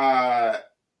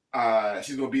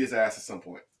 She's gonna beat his ass at some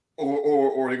point,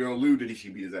 or they're gonna allude that she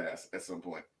beat his ass at some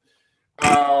point.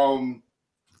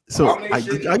 So are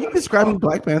you describing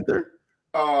Black Panther?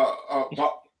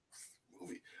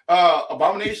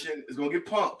 Abomination is gonna get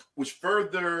punked, which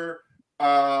further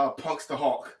punks the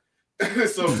Hulk.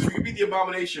 So if you beat the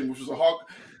Abomination, which was a Hulk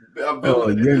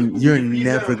villain, you're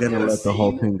never gonna let the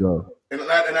Hulk thing go. And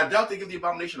I doubt they give the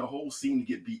Abomination a whole scene to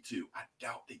get beat too. I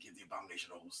doubt they give the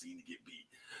Abomination a whole scene to get beat.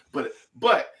 But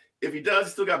if he does,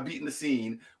 he still got beat in the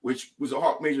scene, which was a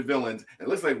Hulk major villain, and it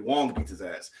looks like Wong beats his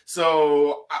ass.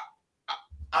 So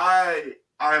I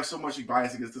have so much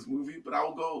bias against this movie, but I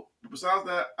will go. Besides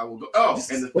that, I will go. Oh,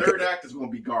 and the third act is going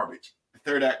to be garbage. The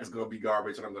third act is going to be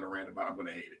garbage, and I'm going to rant about it. I'm going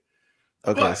to hate it.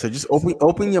 Okay, so just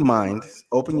open your mind,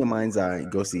 open your mind's eye,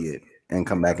 go see it, and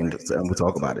come back and we'll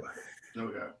talk about it.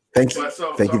 Okay. Thank you.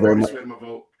 Thank you very much. My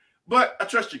vote. But I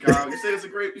trust you, Kyle. You say it's a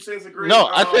great. No,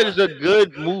 I said it's a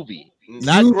good movie.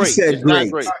 Not you great. Said it's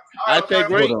great. not great. I said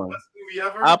great. Movie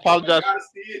ever. I apologize.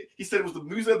 He said it was the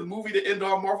movie to end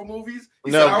all Marvel movies.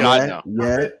 No.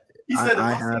 Yeah. He said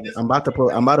I have. I'm about to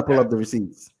pull up the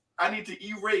receipts. I need to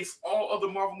erase all other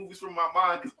Marvel movies from my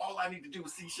mind because all I need to do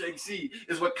is see Shang-Chi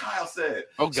is what Kyle said.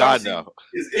 Oh God, Shang-Chi no!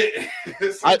 Is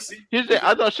it?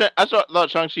 I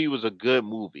thought Shang-Chi was a good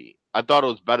movie. I thought it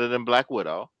was better than Black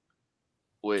Widow,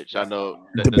 which I know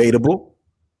debatable.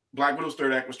 Black Widow's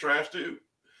third act was trash too.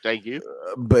 Thank you,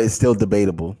 but it's still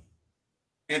debatable.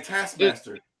 And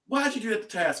Taskmaster, why'd you do that to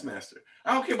Taskmaster?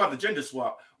 I don't care about the gender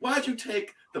swap. Why'd you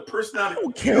take the personality? I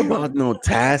don't care about no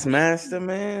Taskmaster,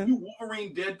 man. You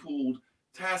Wolverine Deadpool'd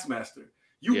Taskmaster.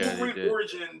 You Wolverine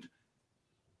origined.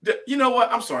 You know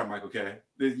what? I'm sorry, Mike. Okay,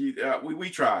 we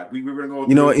tried. We were gonna go.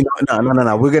 No.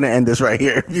 We're gonna end this right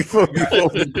here before we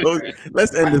go.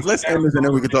 Let's end this, and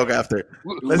then we can talk after.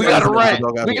 We got a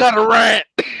rant.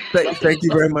 Thank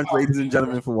you very much, ladies and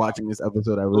gentlemen, for watching this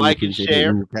episode. I really appreciate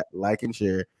it. Like and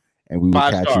share, and we will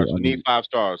catch you. We need 5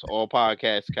 stars. All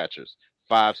podcast catchers,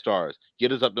 5 stars.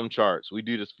 Get us up them charts. We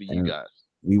do this for you guys.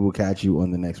 We will catch you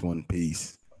on the next one.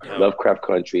 Peace. Lovecraft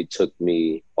Country took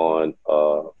me on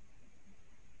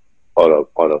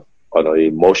an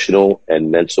emotional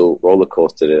and mental roller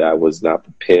coaster that I was not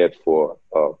prepared for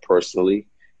personally,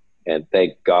 and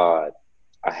thank God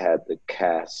I had the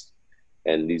cast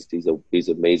and these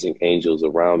amazing angels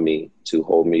around me to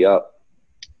hold me up.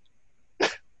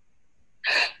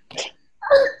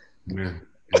 Amen.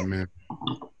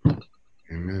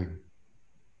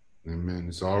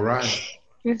 It's all right.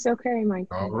 It's okay,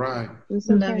 Michael. All right. It's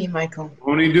okay. Love you, Michael.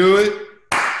 Won't he do it?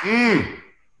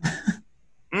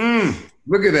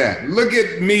 Look at that. Look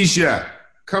at Misha.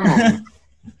 Come on.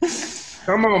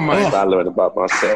 Come on, Mike. I learned about myself.